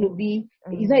is not going to be,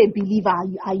 he's not a believer,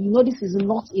 and you know this is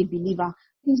not a believer,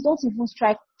 please don't even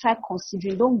try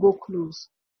considering, don't go close,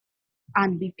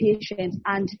 and be patient.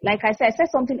 And like I said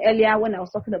something earlier when I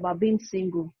was talking about being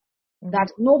single,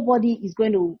 that nobody is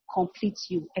going to complete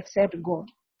you except God.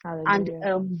 Hallelujah.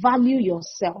 And value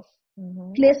yourself.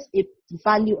 Place a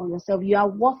value on yourself. You are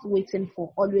worth waiting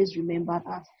for. Always remember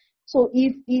that. So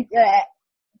if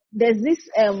there's this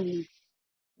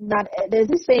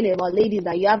saying about ladies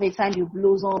that you have a time you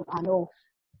blossom and all.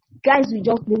 Guys, they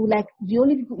were like, the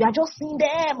only people, you are just seeing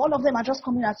them. All of them are just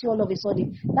coming at you all of a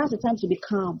sudden. That's the time to be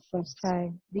calm first.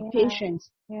 Be patient.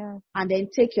 And then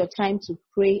take your time to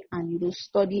pray and,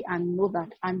 study and know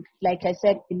that. And like I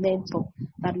said, a mentor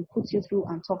that will put you through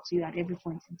and talk to you at every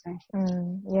point in time.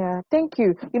 Thank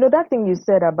you. That thing you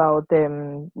said about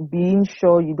being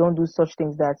sure you don't do such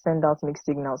things that send out mixed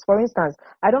signals. For instance,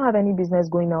 I don't have any business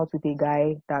going out with a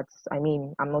guy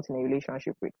I'm not in a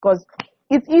relationship with. Because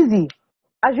it's easy.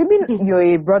 Assuming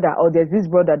you're a brother or there's this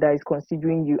brother that is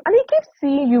considering you and he keeps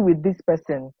seeing you with this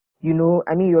person,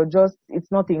 you're just, it's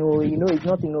nothing, it's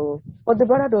nothing, but the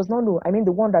brother does not know.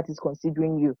 The one that is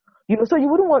considering you, so you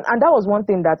wouldn't want, and that was one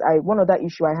thing one other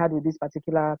issue I had with this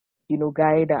particular,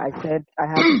 guy that I said I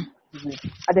had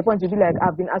at the point you'd be like,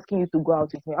 I've been asking you to go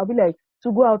out with me. I'll be like,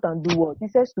 to go out and do what? He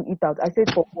says to eat out. I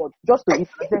said for what? Just to eat.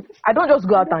 I said, I don't just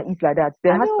go out and eat like that.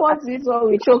 I don't want this one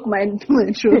will choke my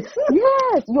throat.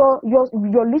 Yes,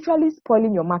 you're literally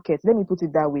spoiling your market. Let me put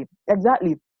it that way.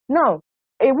 Exactly. Now,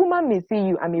 a woman may see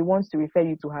you and may want to refer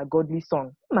you to her godly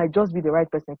son. He might just be the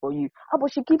right person for you.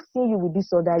 But she keeps seeing you with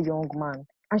this other young man.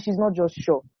 And she's not just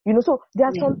sure. So there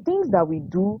are some things that we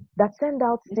do that send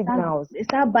out signals. They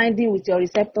start binding with your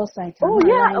receptor site. No.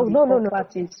 You're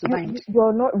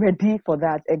not ready for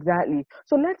that. Exactly.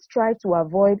 So let's try to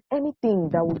avoid anything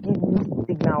that will give you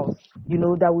signals,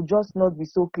 that will just not be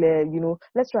so clear,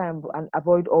 Let's try and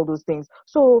avoid all those things.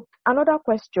 So another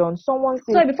question, someone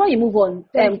said... Sorry, before you move on,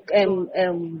 see,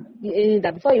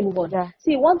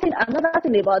 another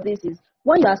thing about this is,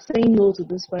 when you are saying no to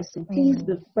this person, please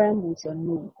be firm with your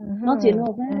no. Not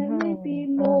maybe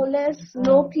no,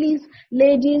 no, please.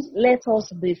 Ladies, let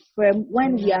us be firm.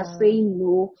 When we are saying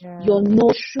no, your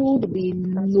no should be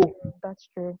no. That's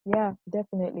true. Yeah,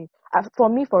 definitely. For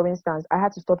me, for instance, I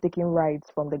had to stop taking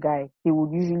rides from the guy. He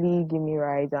would usually give me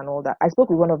rides and all that. I spoke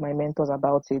with one of my mentors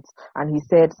about it, and he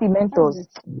said, see, mentors,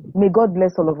 may God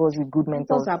bless all of us with good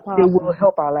mentors. They will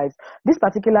help our lives. This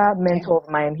particular mentor of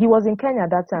mine, he was in Kenya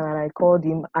at that time, and I called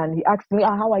him and he asked me,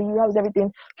 how are you? How's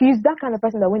everything? He's that kind of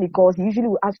person that when he calls, he usually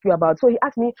will ask you about. So he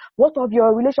asked me, what of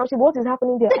your relationship? What is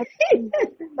happening there?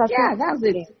 That's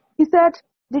it. He said,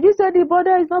 did you say the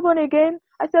brother is not born again?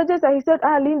 I said, yes. And he said,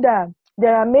 Linda,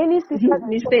 there are many sisters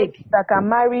that can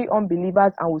marry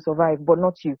unbelievers and will survive, but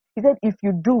not you. He said, if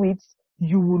you do it,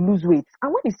 you will lose weight.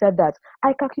 And when he said that,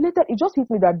 I calculated, it just hit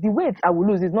me that the weight I will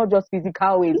lose is not just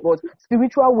physical weight, but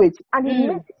spiritual weight. And he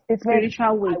made it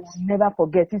spiritual weight. I will never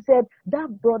forget. He said,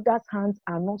 that brother's hands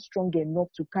are not strong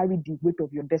enough to carry the weight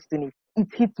of your destiny.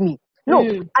 It hit me. No,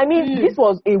 this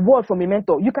was a word from a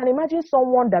mentor. You can imagine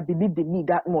someone that believed in me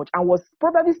that much and was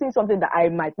probably seeing something that I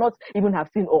might not even have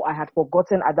seen or I had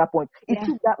forgotten at that point. It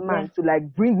took that man to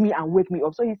bring me and wake me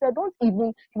up. So he said,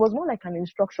 it was more like an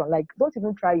instruction, don't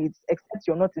even try it except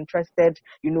you're not interested,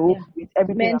 with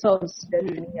everything. Mentors.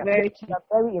 Very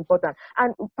important.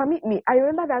 And permit me, I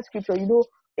remember that scripture, in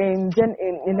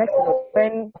Exodus,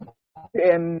 when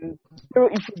Pharaoh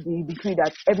issued the decree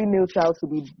that every male child should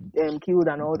be killed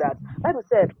and all that. Bible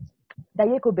said that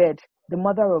Jochebed, the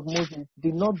mother of Moses,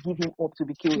 did not give him up to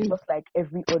be killed, just like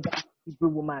every other Hebrew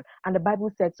woman. And the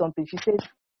Bible said something. She said,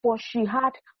 for she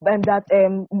had, that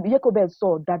Jochebed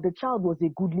saw that the child was a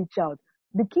goodly child.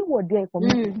 The key word there for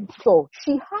me, so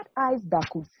she had eyes that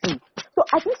could see. So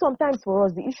I think sometimes for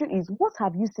us, the issue is, what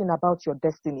have you seen about your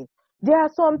destiny? There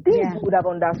are some things you would have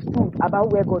understood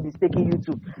about where God is taking you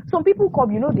to. Some people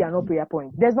come, they are not prayer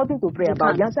points. There's nothing to pray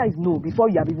about. The answer is no before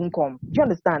you have even come. Do you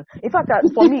understand? In fact,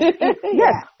 for me,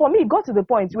 for me, it got to the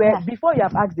point where before you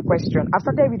have asked the question, I've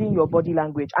started reading your body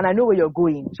language and I know where you're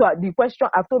going. So the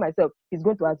question, I've told myself, he's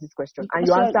going to ask this question. And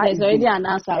your answer is already an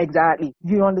answer. Exactly.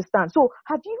 Do you understand? So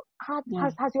has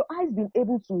your eyes been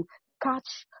able to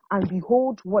catch and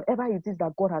behold whatever it is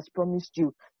that God has promised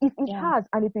you. If it has,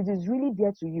 and if it is really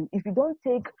dear to you, if you don't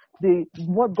take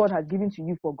what God has given to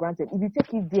you for granted, if you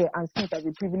take it there and see it as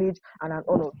a privilege and an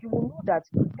honor, you will know that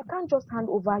you can't just hand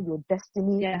over your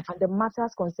destiny and the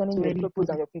matters concerning your purpose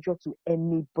and your future to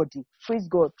anybody. Praise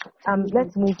God.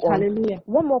 Let's move on. Hallelujah.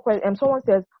 One more question. Someone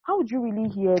says, how would you really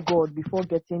hear God before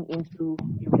getting into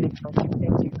a relationship?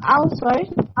 Thank you. How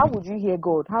would you hear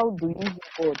God? How do you hear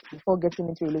God before getting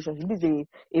into a relationship? This is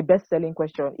a best-selling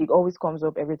question. It always comes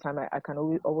up every time. I can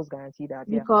always guarantee that.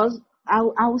 Yeah. Because I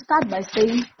will start by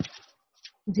saying,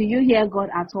 do you hear God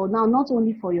at all? Now, not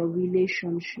only for your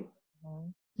relationship.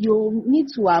 You need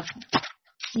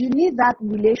that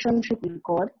relationship with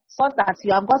God so that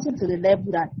you have gotten to the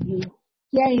level that you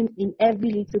hear Him in every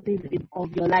little thing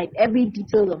of your life, every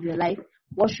detail of your life.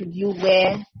 What should you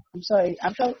wear? I'm sorry,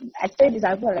 I'm sure I say this.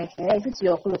 I feel like is it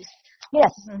your clothes?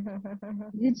 Yes.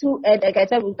 Like I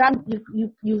said,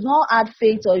 you've not had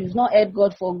faith or you've not heard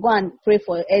God for go and pray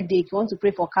for a headache. You want to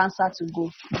pray for cancer to go.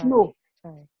 No.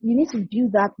 You need to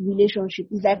build that relationship.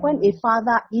 It's like when a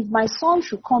father, if my son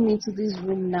should come into this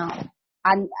room now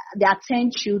and there are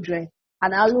 10 children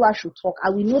and Aluwa should talk,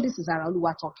 I will know this is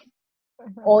Aluwa talking.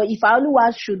 Or if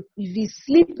Aluwa if he's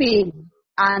sleeping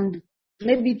and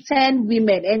maybe 10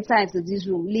 women enter into this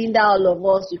room, Linda, all of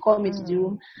us, you come into the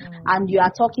room and you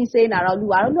are talking, saying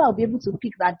Aluwa will be able to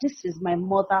pick that this is my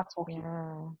mother talking.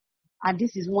 And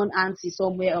this is one auntie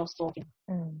somewhere else talking.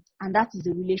 And that is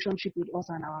the relationship with us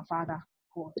and our Father,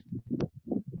 God.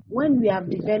 When we have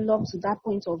developed to that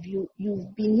point of view,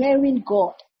 you've been hearing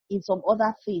God in some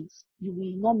other things. You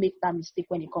will not make that mistake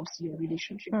when it comes to your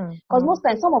relationship. Because most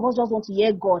times, some of us just want to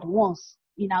hear God once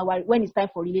when it's time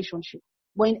for relationship.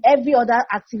 But in every other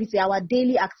activity, our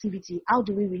daily activity, how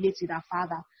do we relate with our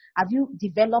Father? Have you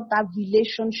developed that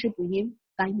relationship with Him?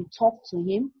 That you talk to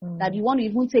Him? That you want to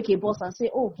even take a bus and say,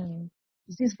 oh,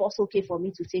 is this bus okay for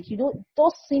me to take?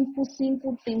 Those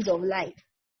simple things of life.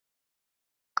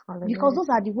 Because those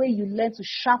are the way you learn to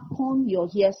sharpen your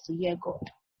ears to hear God.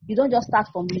 You don't just start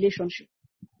from relationship.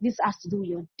 This has to do with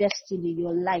your destiny,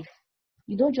 your life.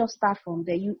 You don't just start from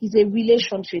there. It's a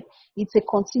relationship. It's a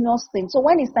continuous thing. So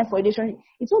when it's time for relationship,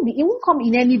 it won't come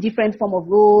in any different form of,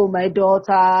 oh, my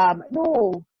daughter.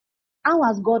 No. How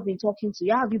has God been talking to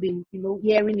you? How have you been,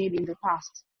 hearing Him in the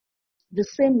past? The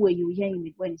same way you hear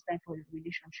Him when it's time for a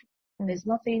relationship. There's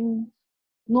not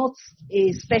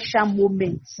a special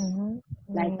moment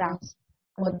like that.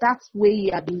 But that's where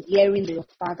you have been hearing your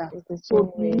Father.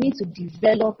 So you need to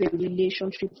develop a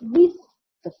relationship with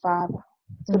the Father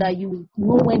so that you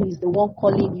know when He's the one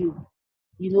calling you.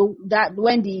 You know that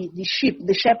when the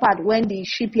shepherd, when the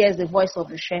sheep hears the voice of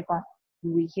the shepherd,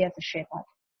 you will hear the shepherd.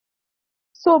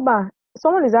 So,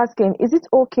 someone is asking, is it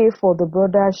okay for the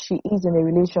brother she is in a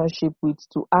relationship with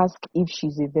to ask if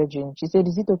she's a virgin? She said,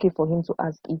 is it okay for him to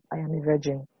ask if I am a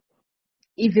virgin?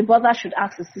 If the brother should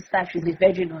ask his sister if she's a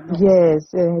virgin or not? Yes,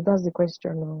 that's the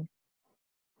question.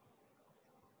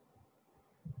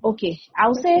 Okay,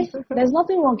 I'll say there's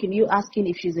nothing wrong in you asking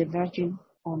if she's a virgin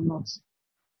or not.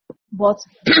 But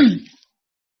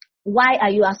why are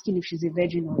you asking if she's a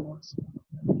virgin or not?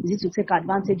 Is it to take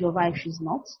advantage of her if she's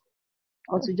not?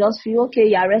 Or to just feel, okay,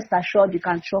 you're rest assured you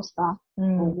can trust her,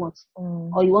 or what?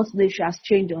 Or you want to know if she has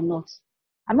changed or not?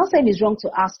 I'm not saying it's wrong to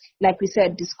ask, like we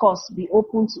said, discuss, be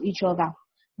open to each other.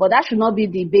 But that should not be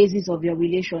the basis of your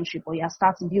relationship, or you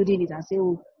start building it and say,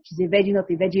 oh, she's a virgin, not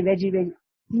a virgin.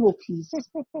 No, please.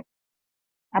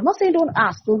 I'm not saying don't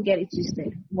ask, don't get it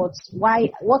twisted. But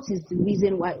why? What is the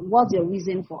reason why? What's your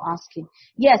reason for asking?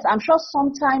 Yes, I'm sure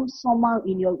sometimes somehow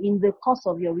in the course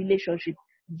of your relationship,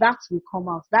 that will come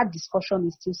out. That discussion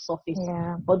is still surface.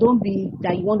 Yeah. But don't be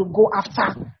that you want to go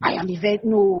after, I am the virgin.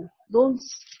 No, don't.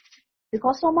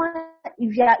 Because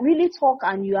if you really talk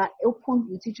and you are open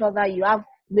with each other, you have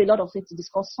a lot of things to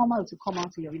discuss, somehow to come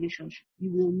out in your relationship.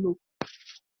 You will know.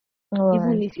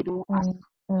 Even if you don't ask,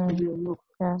 you will know.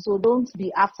 Yeah. So don't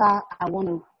be after,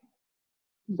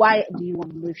 why do you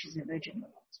want to know if she's a virgin or not?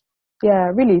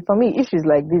 Yeah, really, for me, issues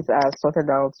like this are sorted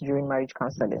out during marriage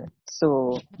counseling.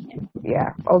 So, yeah,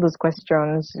 all those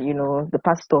questions, the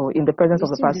pastor, in the presence of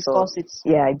the pastor,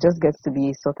 it just gets to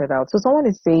be sorted out. So someone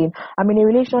is saying, I'm in a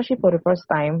relationship for the first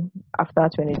time after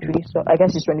 23, so I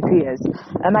guess it's 23 years.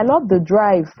 And I love the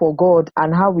drive for God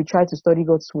and how we try to study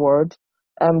God's word.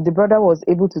 The brother was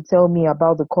able to tell me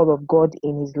about the call of God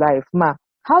in his life.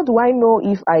 How do I know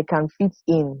if I can fit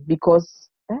in? Because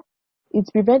it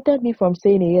prevented me from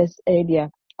saying a yes earlier,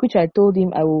 which I told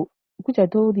him I will which I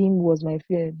told him was my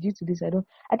fear. Due to this,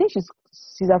 I think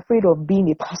she's afraid of being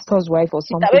a pastor's wife or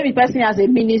something. That maybe person has a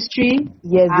ministry.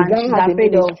 Yes, the and guy she's has a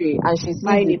afraid of ministry and she sees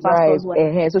marrying the a pastor's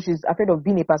drive. wife. So she's afraid of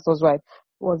being a pastor's wife.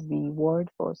 What's the word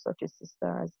for such a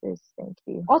sister as this? Thank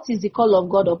you. What is the call of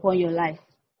God upon your life?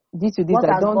 Due to this, What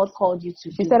has God called you to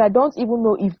do? She said, I don't even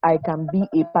know if I can be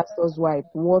a pastor's wife.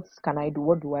 What can I do?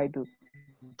 What do I do?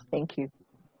 Thank you.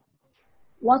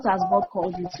 What has God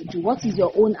called you to do? What is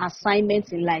your own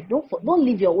assignment in life? Don't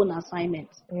leave your own assignment.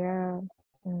 Yeah.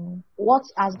 What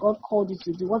has God called you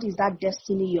to do? What is that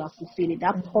destiny you are fulfilling?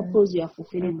 That purpose you are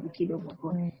fulfilling in the kingdom of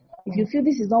God? If you feel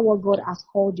this is not what God has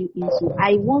called you into,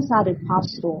 I once had a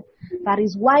pastor that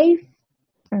his wife,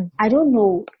 I don't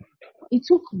know, it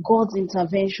took God's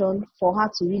intervention for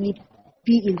her to really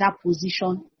be in that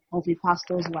position of a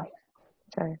pastor's wife.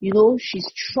 Okay. You know, she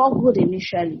struggled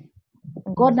initially.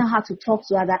 God now had to talk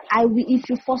to her that if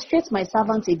you frustrate my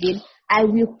servant again, I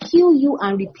will kill you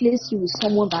and replace you with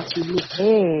someone that you know.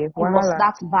 Hey, it was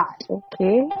that bad.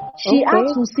 Okay. She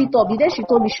had to sit up. The day she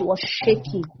told me she was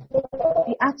shaking,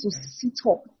 she had to sit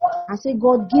up and say,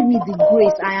 God, give me the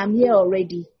grace. I am here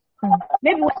already.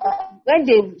 Maybe when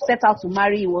they set out to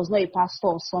marry, he was not a pastor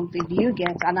or something. Do you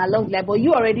get? And I love that. But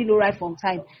you already know right from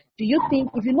time. Do you think,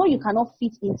 if you know you cannot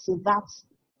fit into that,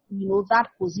 that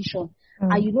position,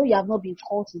 and you know you have not been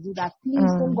called to do that, please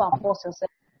don't go and force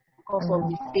yourself because of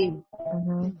the fame.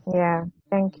 Yeah,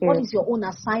 thank you. What is your own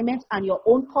assignment and your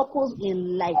own purpose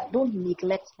in life? Don't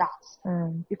neglect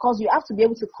that. Because you have to be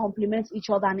able to complement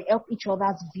each other and help each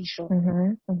other's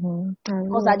vision.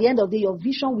 Because at the end of the day, your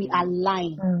vision will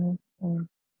align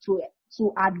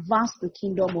to advance the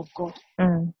kingdom of God.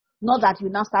 Not that you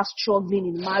now start struggling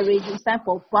in marriage. It's time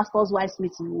for pastor's wives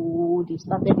meeting. Oh, they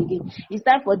started again. It's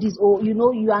time for this. Oh,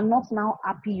 you are not now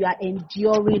happy. You are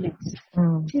enduring it.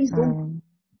 Please don't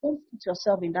put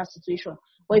yourself in that situation.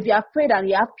 But if you are afraid and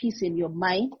you have peace in your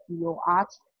mind, in your heart,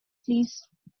 please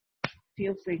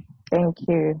feel free. Thank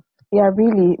you. Yeah,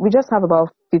 really. We just have about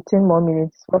 15 more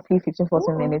minutes, roughly 15,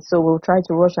 14 minutes. So we'll try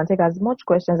to rush and take as much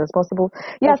questions as possible.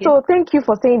 Yeah, okay. So thank you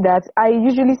for saying that. I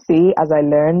usually say, as I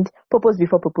learned, purpose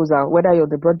before proposal, whether you're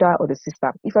the brother or the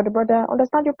sister. If you're the brother,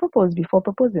 understand your purpose before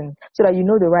proposing so that you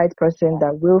know the right person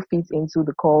that will fit into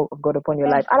the call of God upon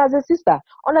your life. And as a sister,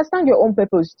 understand your own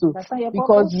purpose too.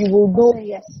 Because you will know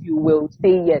you will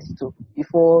say yes to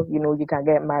before, you can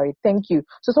get married. Thank you.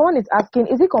 So someone is asking,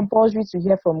 is it compulsory to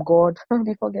hear from God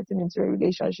before getting into a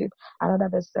relationship? Another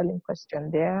best-selling question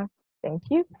there. Thank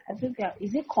you. I think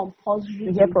is it compulsory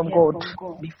to hear from God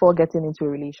before getting into a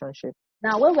relationship?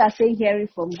 Now, when we are saying hearing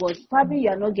from God, probably you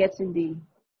are not getting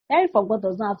hearing from God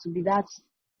does not have to be that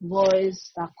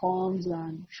voice that comes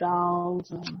and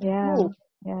shouts. No.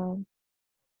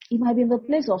 It might be in the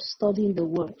place of studying the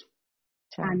word,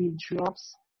 and it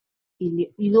drops.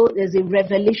 There's a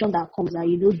revelation that comes,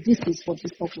 and this is for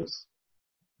this purpose.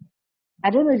 I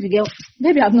don't know if you get.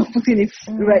 Maybe I'm not putting it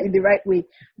right in the right way,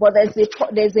 but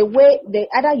there's a way.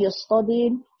 Either you're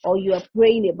studying or you are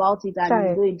praying about it,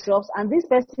 and it drops, and this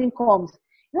person comes.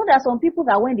 There are some people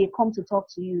that when they come to talk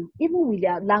to you, even with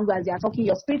their language they are talking,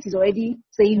 your spirit is already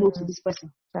saying no to this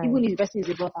person, even if the person is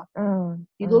a brother.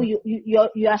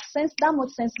 You are that much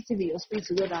sensitive in your spirit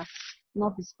to know that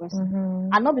not this person,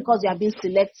 and not because you are being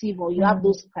selective or you have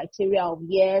those criteria of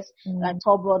like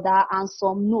tall brother and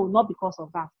some no, not because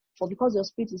of that. But because your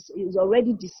spirit is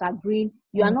already disagreeing,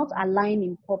 you are not aligned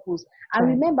in purpose. And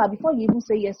remember, before you even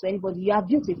say yes to anybody, you have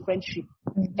built a friendship.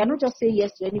 You cannot just say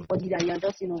yes to anybody that you are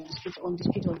just on the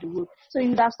street of the road. So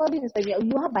you have studied this,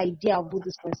 you have idea of who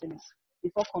this person is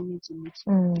before coming to meet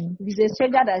you. If it's a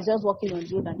stranger that is just walking on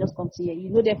the road and just come to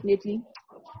here, definitely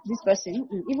this person,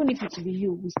 even if it will be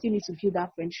you, we still need to build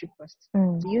that friendship first.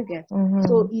 Do you get?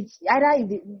 So it's either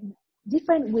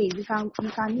different ways. You can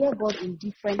hear God in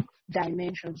different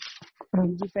dimensions,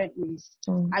 in different ways.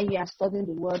 And you are studying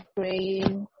the word,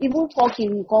 praying, even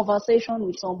talking in conversation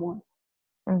with someone.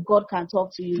 God can talk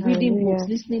to you, reading books,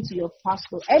 listening to your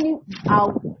pastor.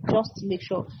 Anyhow, just to make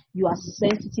sure you are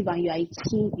sensitive and you are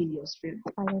tuned in your spirit.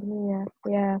 Hallelujah.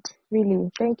 Yeah, really.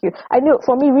 Thank you. I know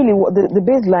for me, really, the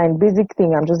basic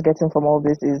thing I'm just getting from all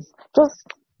this is just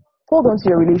hold on to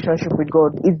your relationship with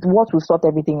God. It's what will sort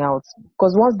everything out.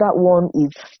 Because once that one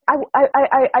is,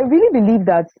 I really believe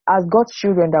that as God's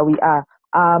children that we are,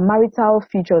 our marital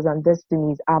futures and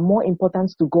destinies are more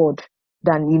important to God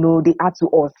than they are to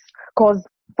us. Because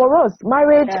for us,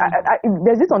 marriage,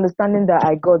 there's this understanding that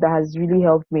I got that has really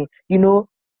helped me.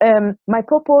 My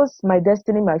purpose, my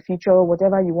destiny, my future,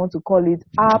 whatever you want to call it,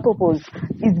 our purpose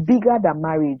is bigger than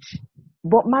marriage.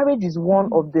 But marriage is one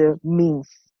of the means,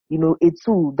 a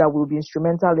tool that will be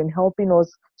instrumental in helping us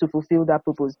to fulfill that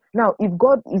purpose. Now,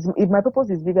 if my purpose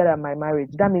is bigger than my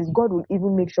marriage, that means God will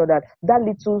even make sure that that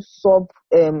little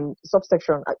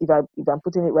subsection, if I'm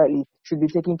putting it rightly, should be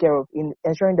taken care of in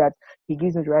ensuring that He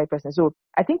gives me the right person. So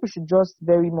I think we should just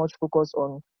very much focus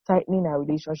on tightening our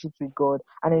relationships with God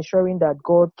and ensuring that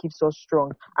God keeps us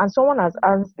strong. And someone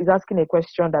is asking a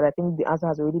question that I think the answer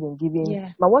has already been given. Yeah.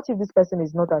 But what if this person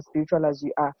is not as spiritual as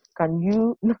you are? Can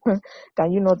you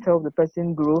can you not help the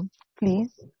person grow?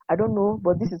 Please, I don't know,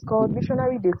 but this is called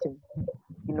missionary dating.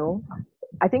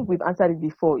 I think we've answered it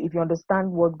before. If you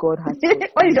understand what God has to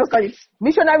what did you call it?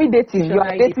 Missionary dating. You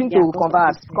are dating dating, to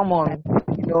convert. Come on.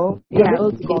 You're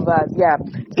dating to convert. Yeah.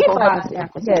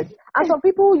 Yes. And some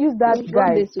people use that,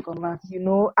 guys. To convert.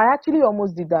 I actually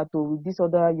almost did that too with this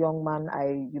other young man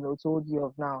I told you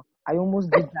of now. I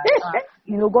almost did that.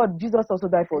 God, Jesus also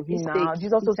died for him now.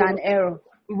 Jesus also an error.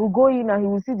 He will go in and he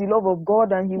will see the love of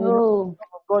God and he will know the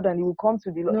love of God and he will come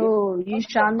to the love. No, you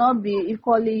shall not be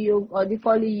equally yoked or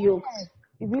equally yoked.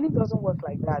 It really doesn't work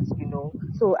like that,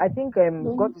 So I think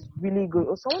God is really good.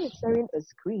 Oh, someone is sharing a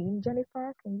screen.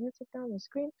 Jennifer, can you take down the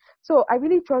screen? So I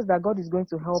really trust that God is going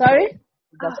to help. Sorry?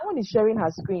 That someone is sharing her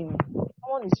screen.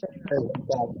 Someone is sharing her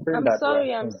screen.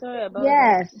 I'm sorry about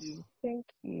that. Thank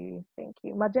you.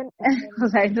 Majen,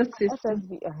 I noticed.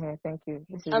 Thank you.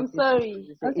 I'm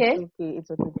sorry. Okay.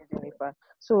 It's okay, Jennifer.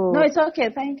 So no, it's okay.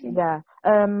 Thank you. Yeah.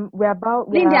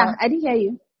 Linda, I didn't hear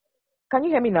you. Can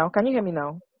you hear me now?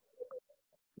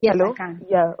 Yes, Hello? I can.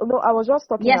 Yeah. No, I was just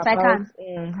talking about I can.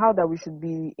 How that we should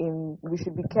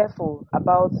be careful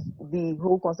about the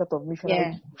whole concept of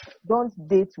missionary. Yeah. Don't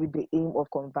date with the aim of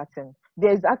converting.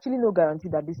 There is actually no guarantee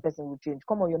that this person will change.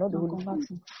 Come on, you're not the Holy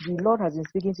Spirit. The Lord has been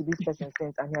speaking to this person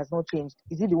since and he has not changed.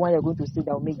 Is he the one you're going to say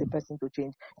that will make the person to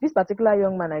change? This particular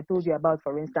young man I told you about,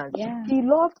 for instance, he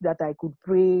loved that I could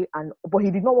pray but he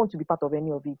did not want to be part of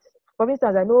any of it. For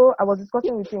instance, I know I was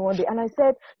discussing with him one day and I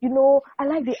said, I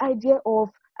like the idea of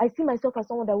I see myself as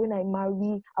someone that when I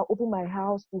marry, I'll open my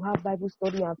house to have Bible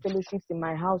study and fellowships in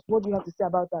my house. What do you have to say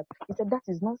about that? He said, that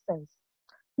is nonsense.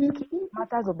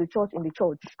 Matters of the church in the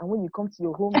church. And when you come to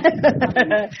your home,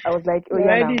 I was like, you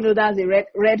already know that's a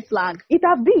red flag. It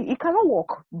cannot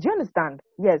work. Do you understand?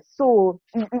 Yes. So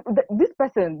this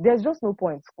person, there's just no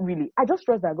point, really. I just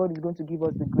trust that God is going to give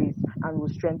us the grace and will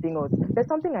strengthen us. There's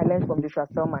something I learned from Joshua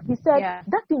Selman. He said,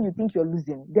 that thing you think you're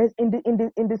losing, there's in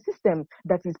the system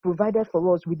that is provided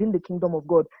for us within the kingdom of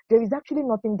God, there is actually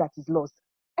nothing that is lost.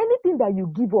 Anything that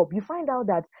you give up, you find out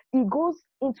that it goes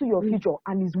into your future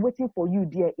and is waiting for you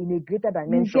there in a greater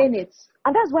dimension. You gain it.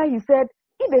 And that's why he said,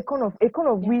 if a corn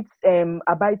of wheat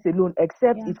abides alone,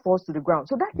 except it falls to the ground.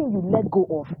 So that thing you let go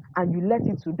of and you let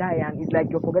it to die and it's like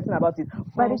you're forgetting about it.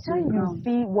 By the time you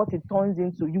see what it turns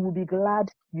into, you will be glad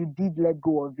you did let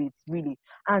go of it, really.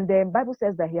 And the Bible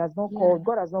says that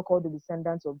God has not called the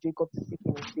descendants of Jacob to seek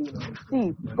him in vain.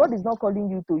 See, God is not calling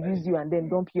you to use you and then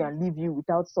dump you and leave you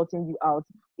without sorting you out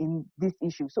in this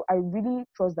issue. So I really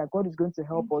trust that God is going to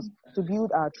help us to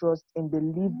build our trust in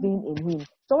believing in him.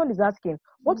 Someone is asking,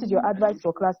 what is your advice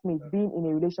for classmates being in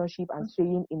a relationship and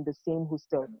staying in the same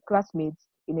hostel? Classmates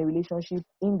in a relationship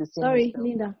in the same hostel. Sorry,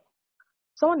 Linda.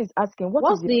 Someone is asking,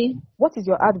 what is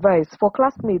your advice for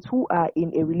classmates who are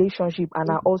in a relationship and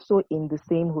are also in the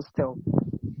same hostel?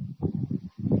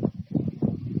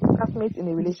 Classmates in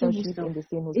a relationship in the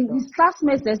same hostel. These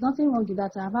classmates, there's nothing wrong with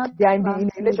that. They are in a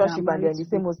relationship and they're in the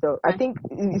same hostel. I think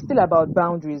it's still about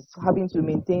boundaries, having to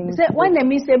maintain. When they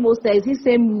mean same hostel, is it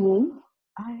same room?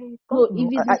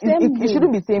 It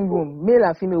shouldn't be same room. Male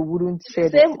and female wouldn't share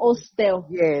the same hostel.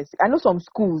 Yes, I know some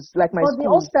schools like my school.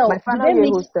 Hostel, my final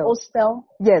year hostel.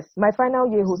 Yes, my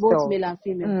final year hostel. Both male and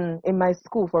female. In my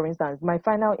school, for instance, my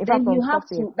final. Then you have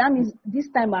to. That means this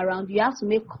time around, you have to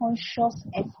make conscious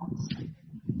efforts,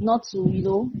 not to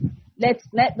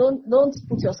don't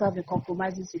put yourself in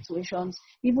compromising situations.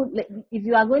 Even if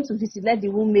you are going to visit, let the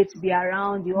roommates be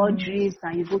around. You all dress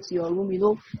and you go to your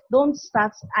room. Don't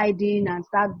start hiding and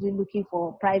start looking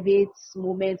for private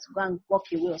moments to go and walk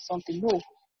away or something. No,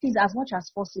 please, as much as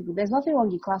possible. There's nothing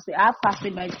wrong with classmates.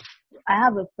 I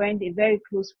have a friend, a very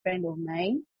close friend of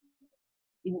mine.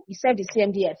 He said the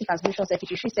CMD, I think, as mission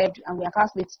secretary. She said, and we are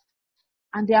classmates.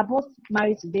 And they are both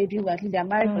married today. I think they are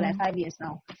married for like 5 years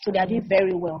now. So they are doing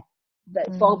very well.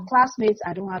 For classmates,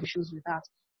 I don't have issues with that.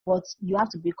 But you have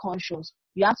to be conscious.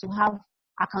 You have to have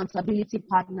accountability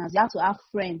partners. You have to have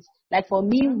friends. Like for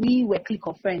me, we were a clique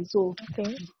of friends. So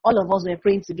all of us were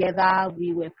praying together.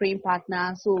 We were praying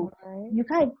partners. So you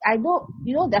can't,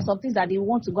 there's some things that they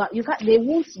want to go, they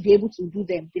won't be able to do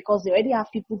them because they already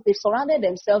have people, they've surrounded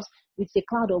themselves with a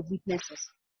cloud of witnesses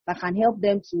that can help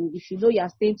them to, if you know you are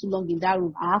staying too long in that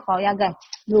room, guy,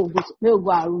 no,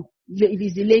 go our room. if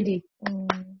it's the lady,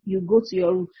 you go to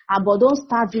your room. But don't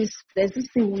start this. There's this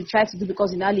thing we try to do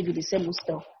because you now live in the same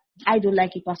hostel. I don't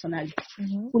like it personally.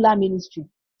 Fuller ministry.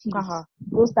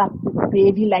 Don't start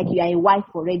behaving like you are a wife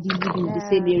already living in the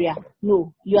same area.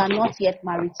 No, you are not yet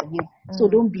married to him. So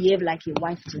don't behave like a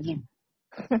wife to him.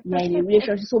 You are in a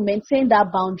relationship. So maintain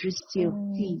that boundary still,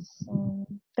 please.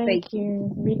 Thank you.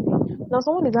 Really. Now,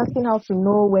 someone is asking how to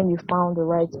know when you found the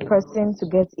right person to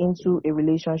get into a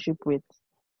relationship with.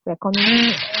 We're coming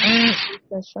to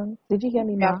the session. Did you hear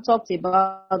me, We Ma? have talked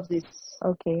about this.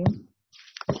 Okay.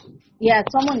 Yeah,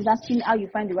 someone is asking how you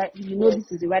find the right. You know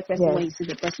this is the right person Yes. when you see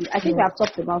the person. I think we have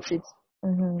talked about it.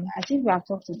 I think we have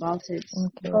talked about it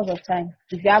because of time.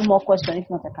 If you have more questions, if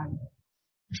not, I can.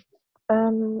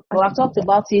 I've talked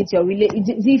about it.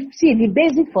 See, the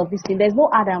basic for this thing, there's no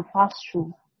hard and fast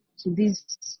rule to this.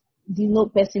 The no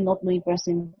person, not knowing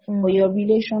person, but your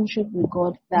relationship with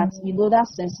God, that you know that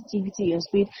sensitivity, your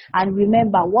spirit, and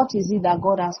remember what is it that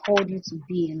God has called you to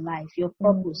be in life, your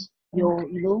purpose, your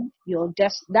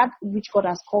that which God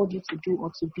has called you to do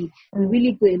or to be. You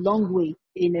really go a long way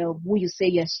in who you say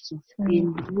yes to.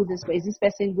 In who is this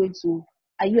person going to?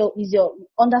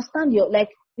 Understand your, like,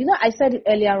 I said it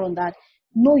earlier on that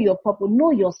know your purpose,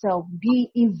 know yourself,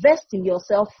 invest in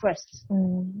yourself first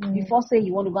before saying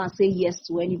you want to go and say yes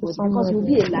to anybody, because you'll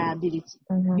be a liability.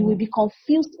 You will be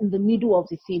confused in the middle of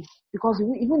the thing, because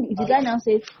even if the guy now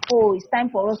says, oh, it's time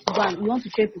for us to go and we want to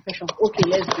change profession, okay,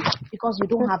 let's go, because you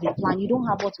don't have a plan, you don't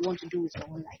have what you want to do with your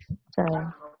own life.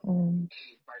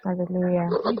 Hallelujah.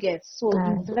 You get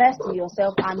invest in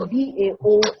yourself and be a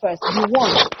whole first, be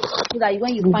one, so that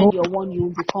when you find your one, you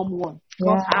will become one.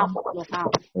 Not half of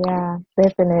half. Yeah,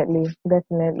 definitely.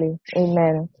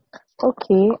 Amen.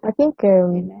 Okay, I think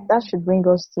that should bring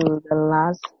us to the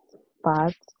last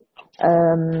part.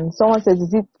 Someone says,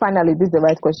 is it finally, this is the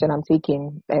right question I'm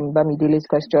taking, Bamidele's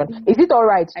question. Is it all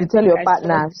right to tell your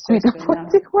partner, sweet?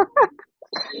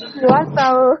 You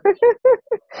answer.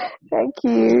 Thank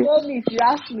you. Only if you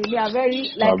ask me, I'm very,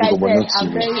 like I said,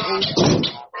 I'm very old school.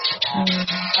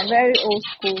 I'm very old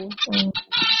school.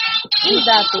 Who's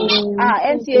that?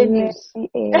 NTA News.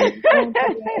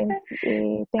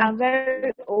 I'm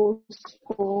very old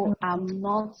school. I'm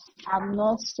not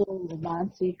so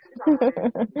romantic.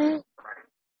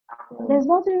 There's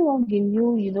nothing wrong in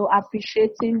you,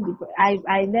 appreciating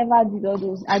I never did all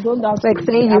those. I don't know. Like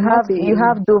saying you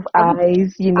have dove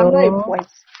eyes, I'm not a poet.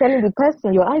 Telling the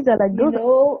person your eyes are like those.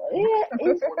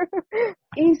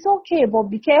 It's okay, but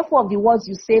be careful of the words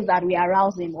you say that will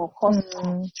arouse him or cause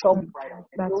trouble.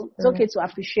 It's okay to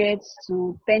appreciate,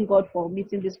 to thank God for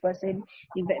meeting this person.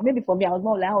 Maybe for me, I was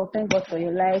more like, oh, thank God for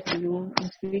your life, in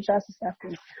spiritual sister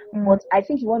thing. But I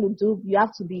think you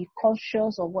have to be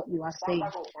conscious of what you are saying.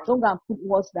 Don't go and put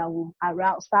words that will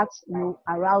start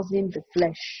arousing the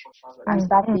flesh and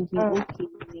start thinking, okay,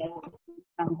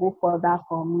 and go further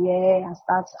from here and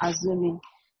start assuming.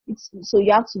 So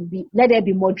you have to let there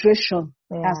be moderation.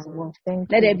 That's the word.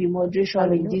 Let there be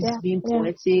moderation in this being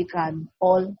poetic and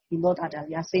all that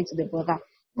you are saying to the brother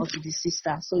or to the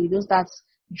sister. So you don't start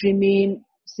dreaming,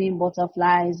 seeing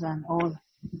butterflies and all,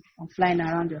 and flying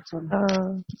around your tummy.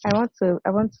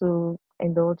 I want to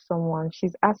indulge someone.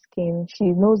 She's asking. She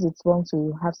knows it's wrong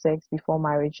to have sex before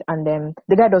marriage, and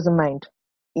the guy doesn't mind.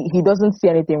 He doesn't see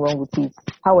anything wrong with it.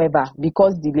 However,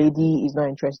 because the lady is not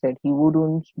interested, he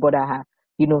wouldn't bother her.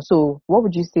 So what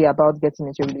would you say about getting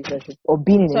into a relationship or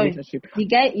being in a relationship? The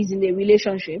guy is in a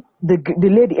relationship. The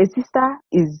lady, a sister,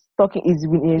 is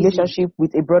in a relationship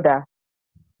with a brother.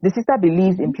 The sister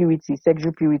believes in purity,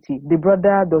 sexual purity. The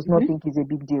brother does not think it's a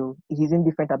big deal. He's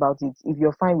indifferent about it. If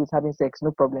you're fine with having sex,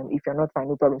 no problem. If you're not fine,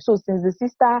 no problem. So since the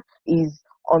sister is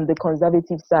on the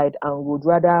conservative side and would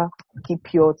rather keep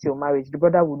pure till marriage, the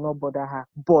brother would not bother her.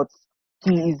 But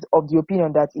he is of the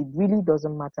opinion that it really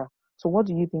doesn't matter. So what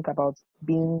do you think about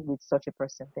being with such a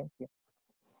person? Thank you.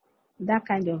 That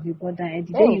kind of a brother, and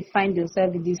the day you find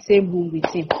yourself in the same room with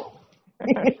him,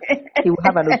 he will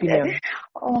have an opinion.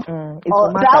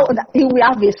 He will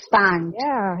have a stand.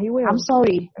 Yeah, he will. I'm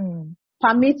sorry.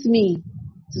 Permit me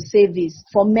to say this.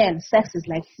 For men, sex is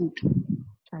like food.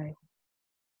 Right.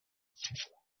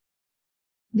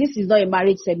 This is not a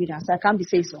marriage seminar, so I can't be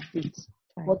saying some things.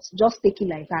 Right. But just take it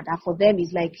like that. And for them,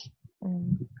 it's like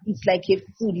it's like a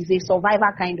food. It's a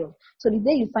survivor kind of. So the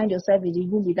day you find yourself in the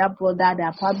room with that brother,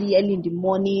 that probably early in the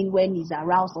morning when he's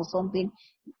aroused or something,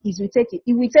 he will take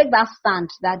that stand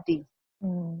that day.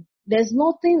 there's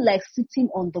nothing like sitting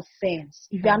on the fence.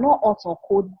 If you are not hot or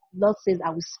cold, Lord says, I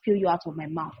will spill you out of my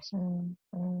mouth.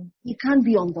 He can't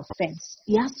be on the fence.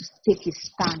 He has to take a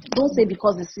stand. Don't say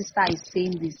because the sister is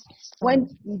saying this. When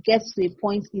he gets to a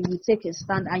point, he will take a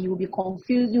stand and you will be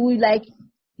confused. You will like,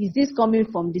 is this coming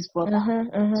from this brother?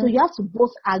 So you have to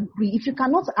both agree. If you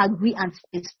cannot agree and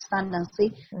take a stand and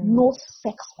say, no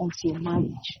sex until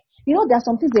marriage. You know, there are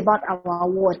some things about our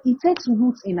word. It takes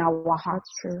root in our heart.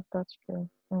 That's true.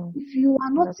 If you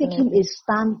are not taking a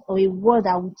stand or a word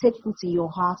that will take root in your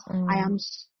heart, I am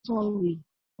sorry.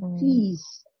 Please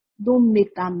don't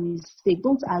make that mistake.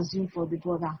 Don't assume for the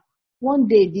brother. One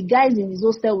day, the guys in his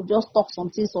hostel will just talk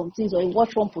something, or you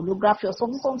watch one pornography or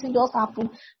something just happen,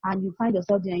 and you find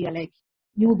yourself there and you're like,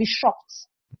 you will be shocked.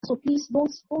 So please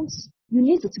don't. You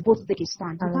need to both take a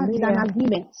stand. It's an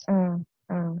agreement. An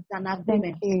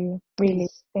agreement. Thank you. Really,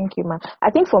 thank you, ma'am.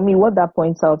 I think for me, what that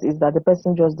points out is that the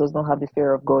person just does not have the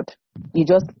fear of God. You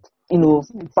just,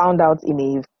 found out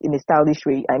in a stylish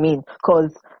way. I mean,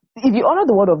 because if you honor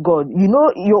the word of God,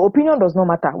 your opinion does not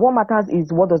matter. What matters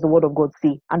is what does the word of God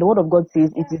say, and the word of God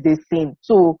says it is the same.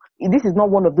 So this is not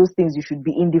one of those things you should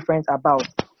be indifferent about.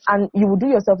 And you will do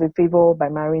yourself a favor by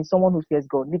marrying someone who fears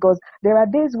God, because there are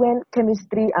days when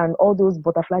chemistry and all those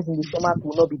butterflies in the stomach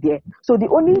will not be there. So the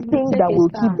only thing that will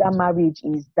keep that marriage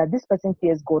is that this person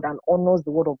fears God and honors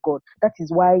the word of God. That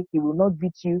is why he will not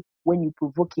beat you when you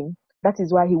provoke him. That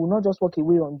is why he will not just walk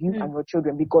away on you and your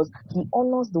children, because he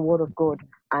honors the word of God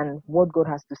and what God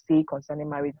has to say concerning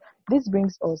marriage. This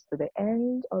brings us to the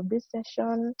end of this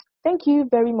session. Thank you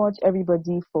very much,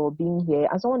 everybody, for being here.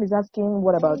 And someone is asking,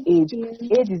 what about age?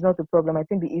 Age is not a problem. I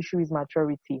think the issue is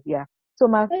maturity. Yeah. So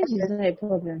age is not a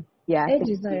problem. Yeah. Age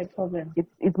is not a problem.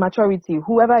 It's maturity.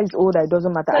 Whoever is older, it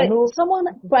doesn't matter. So I know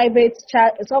someone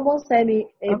someone sent me.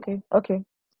 Okay.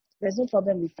 There's no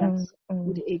problem with that,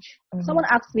 with the age. Someone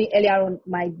asked me earlier on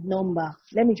my number.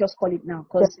 Let me just call it now,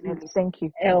 because thank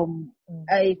you.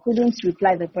 I couldn't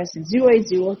reply the person.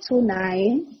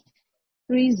 08029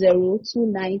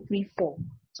 302934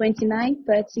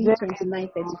 2930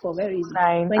 2934. Where is it?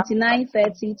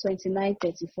 2930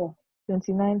 2934.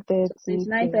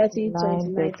 2930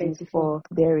 2934.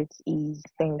 There it is.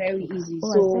 Very easy. So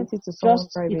I sent it to someone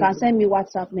you can send me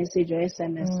WhatsApp message or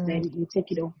SMS, then you take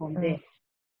it on from there.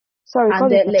 Sorry, and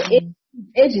the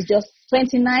age is just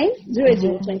 29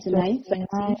 0029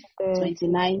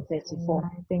 29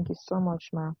 34. Thank you so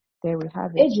much, ma'am. There we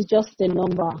have it. Age is just a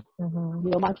number.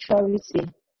 Your maturity.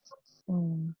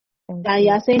 And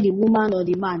you are saying the woman or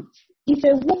the man. If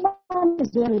a woman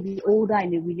is going to be older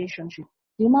in a relationship,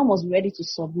 the woman must be ready to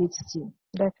submit to you.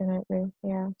 Definitely,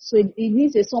 yeah. So it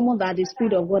needs someone that the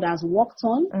Spirit of God has worked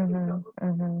on.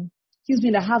 Excuse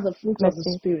me, that has the fruit of the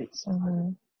Spirit.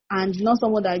 And not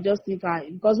someone that just think,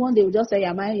 because one day will just say,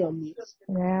 am I your mate?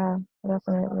 Yeah,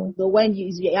 definitely. So when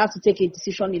you have to take a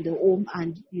decision in the home,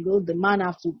 and the man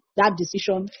has to, that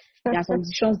decision, there are some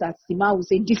decisions that the man will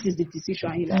say, this is the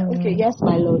decision. And you're like, okay, yes,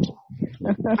 my Lord.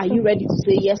 Are you ready to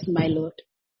say, yes, my Lord?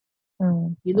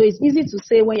 It's easy to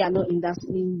say when you're not in the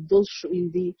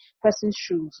person's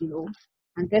shoes,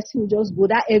 and person will just go,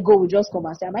 that ego will just come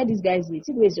and say, am I this guy's mate?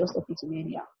 He is just talking to me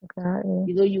anyhow. Exactly.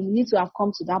 You need to have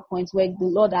come to that point where the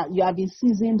Lord, you have been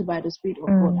seasoned by the Spirit of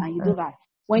God, and you know that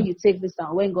when you take this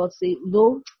down, when God says,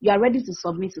 no, you are ready to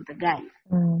submit to the guy.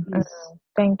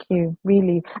 Thank you,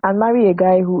 really. And marry a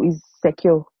guy who is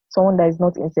secure. Someone that is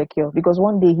not insecure, because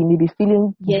one day he may be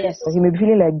feeling like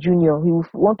Junior. He will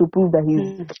want to prove that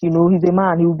he's he's a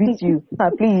man. He will beat you.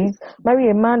 Please marry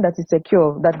a man that is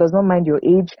secure, that does not mind your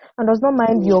age and does not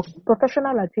mind your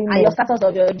professional attainment and your status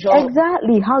of your job.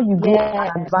 Exactly, how you go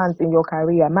and advance in your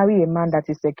career. Marry a man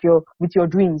that is secure with your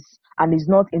dreams and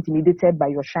is not intimidated by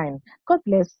your shine. God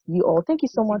bless you all. Thank you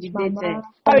so much, Mama.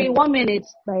 Sorry, 1 minute.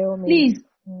 By all means. Please,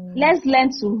 let's learn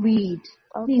to read.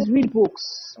 Please read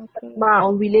books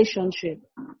on relationship.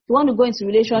 If you want to go into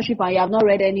relationship and you have not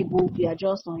read any book, you are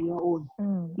just on your own.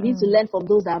 You need to learn from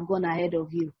those that have gone ahead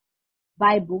of you.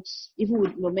 Buy books, even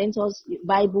with your mentors,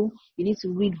 Bible. You need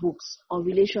to read books on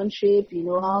relationship.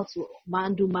 How to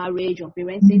do marriage or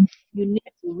parenting. You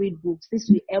need to read books. This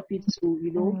will help you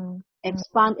to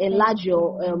expand, enlarge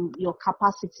your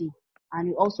capacity, and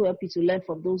it also help you to learn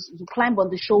from those, to climb on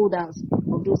the shoulders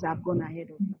of those that have gone ahead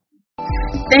of you.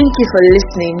 Thank you for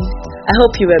listening. I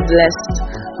hope you were blessed.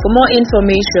 For more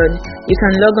information, you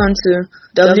can log on to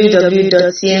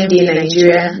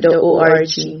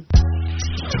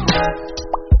www.cmdnigeria.org.